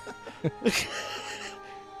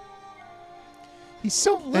 He's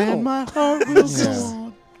so little. And my heart will Yeah. go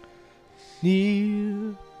on.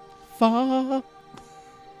 Near, far.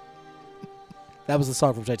 That was the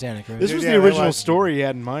song from Titanic, right? This was Yeah, the that original was- story he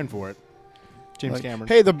had in mind for it. James Like, Cameron.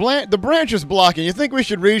 hey, the branch is blocking. You think we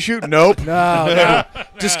should reshoot? Nope. No.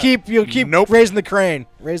 Just keep raising the crane.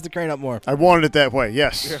 Raise the crane up more. I wanted it that way.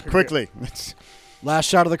 Yes, quickly. It's- Last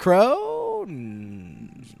shot of the crow.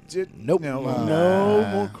 Nope. No. No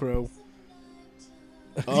more crow.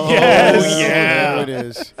 Yes. There it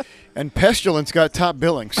is. And Pestilence got top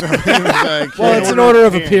billing. So it was like, Well, it's an order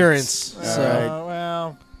of appearance. So right.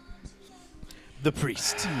 Well, the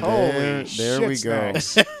priest. Holy There shit we go.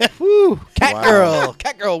 snacks. Woo! Cat Wow. girl.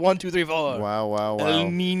 Cat girl. 1, 2, 3, 4. Wow. El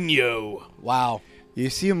Nino. Wow. You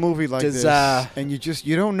see a movie like Does, this, and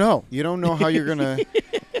you don't know how you're gonna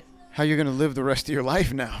live the rest of your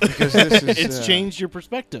life now, because this is It's changed your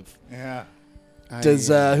perspective. Yeah. Does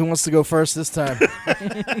who wants to go first this time?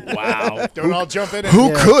 Wow. Don't all jump in. who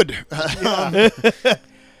Yeah. could?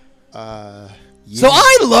 So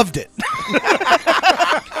I loved it.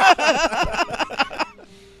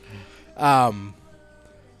 I'll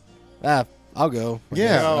go.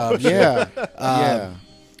 Yeah, yeah.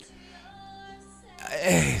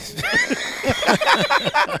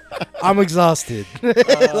 I'm exhausted.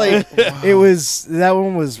 It was that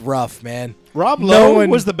one was rough, man. Rob No Lowe one-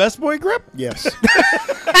 was the best boy grip? Yes.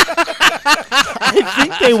 I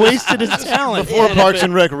think they wasted his talent. Before Parks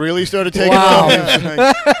and Rec really started taking Wow. off.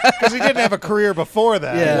 Because he didn't have a career before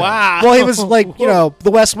that. Yeah. Wow. Well, he was like,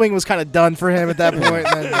 the West Wing was kind of done for him at that point.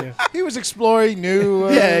 And then, He was exploring new.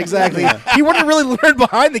 yeah, exactly. He wanted to really learn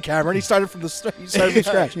behind the camera, and he started from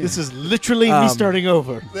scratch. This is literally me starting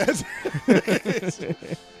over. I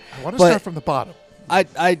want to But- start from the bottom.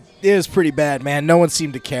 It was pretty bad, man. No one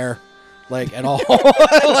seemed to care, like at all.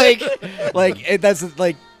 That's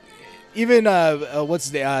like, even what's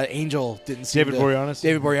the Angel didn't seem David to, Boreanaz?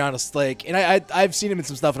 David Boreanaz, like, and I've seen him in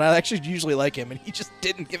some stuff, and I actually usually like him, and he just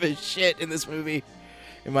didn't give a shit in this movie,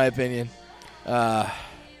 in my opinion. Yeah.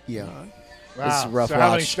 Wow. is a rough so how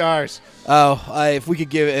many watch. stars? If we could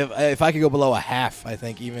give, if I could go below a half, I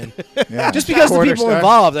think even, Yeah. just because the Quarter people star.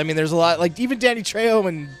 involved. I mean, there's a lot, like even Danny Trejo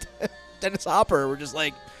and Dennis Hopper were just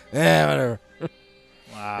like, whatever.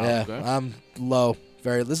 Wow. Yeah, okay. I'm low.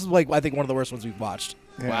 This is like I think one of the worst ones we've watched.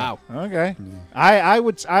 Yeah. Wow. Okay.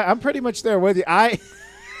 I'm pretty much there with you. I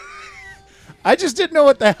just didn't know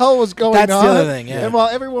what the hell was going on. That's the other thing, yeah. And while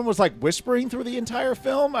everyone was like whispering through the entire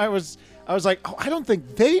film, I was like, oh, I don't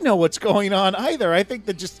think they know what's going on either. I think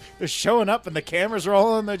they're showing up and the camera's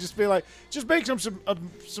rolling. They just be like, just make some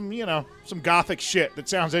gothic shit that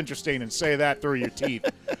sounds interesting and say that through your teeth.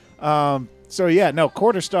 So yeah, no,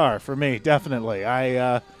 quarter star for me, definitely.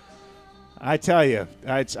 I tell you,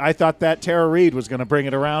 I thought that Tara Reid was going to bring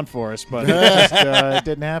it around for us, but it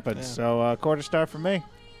didn't happen. Yeah. So quarter star for me.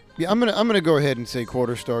 Yeah, I'm gonna go ahead and say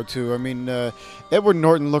quarter star too. I mean, Edward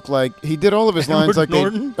Norton looked like he did all of his lines like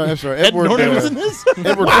Norton? I'm sorry, Ed Edward Norton was in this?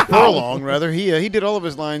 Edward Furlong, rather. He did all of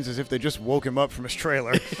his lines as if they just woke him up from his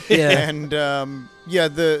trailer. Yeah. And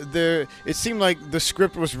it seemed like the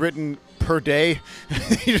script was written per day.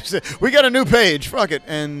 He just said, "We got a new page, fuck it,"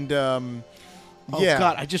 and Oh,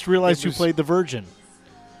 God, I just realized who played the Virgin.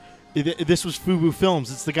 This was Fubu Films.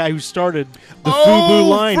 It's the guy who started the Fubu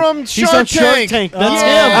line. from He's on Shark Shark Tank. That's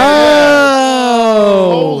Yeah. him.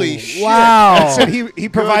 Oh, Holy shit. Wow. So he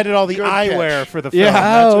provided all the good eyewear catch. for the film. Yeah.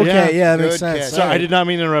 That's- Oh, okay. Yeah, that Good makes sense. catch. Sorry, I did not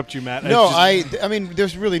mean to interrupt you, Matt. No, It's just- I mean,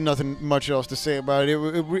 there's really nothing much else to say about it.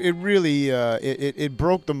 It really it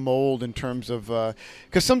broke the mold in terms of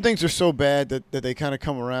because some things are so bad that they kind of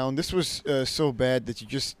come around. This was so bad that you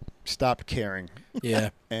just stopped caring,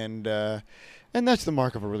 Yeah. and that's the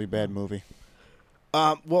mark of a really bad movie.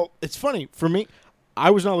 Well, it's funny. For me, I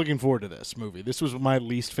was not looking forward to this movie. This was my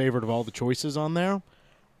least favorite of all the choices on there.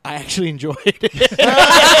 I actually enjoyed it.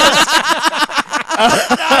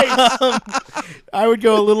 I would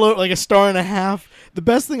go a little like a star and a half. The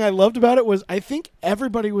best thing I loved about it was I think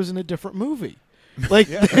everybody was in a different movie. Like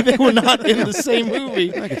they were not in the same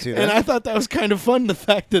movie. I can see that. And I thought that was kind of fun, the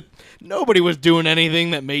fact that nobody was doing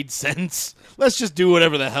anything that made sense. Let's just do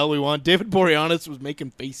whatever the hell we want. David Boreanaz was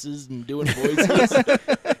making faces and doing voices.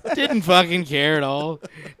 Didn't fucking care at all.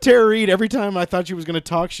 Tara Reid, every time I thought she was going to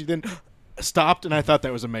talk, she then stopped, and I thought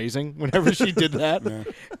that was amazing whenever she did that. Yeah.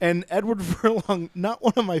 And Edward Furlong, not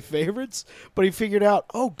one of my favorites, but he figured out,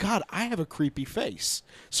 oh, God, I have a creepy face.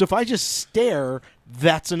 So if I just stare,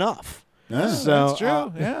 that's enough. So that's true.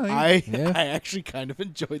 I actually kind of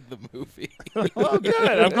enjoyed the movie. Oh, good.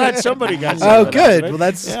 I'm glad somebody got some Oh, of that, good. right? Well,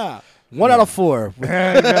 that's Yeah. 1 out of 4.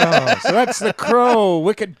 There you go. So that's The Crow,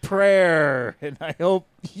 Wicked Prayer. And I hope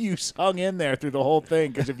you hung in there through the whole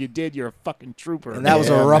thing, because if you did, you're a fucking trooper. And that was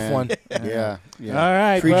a Yeah, rough man. one. Yeah. All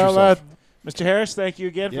right. Treat well, yourself. Mr. Harris, thank you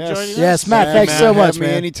again for Yes. joining us. Yes, Matt, Yeah, thanks so much, have me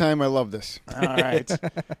man. anytime. I love this. All right.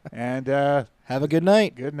 And Have a good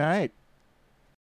night. good night.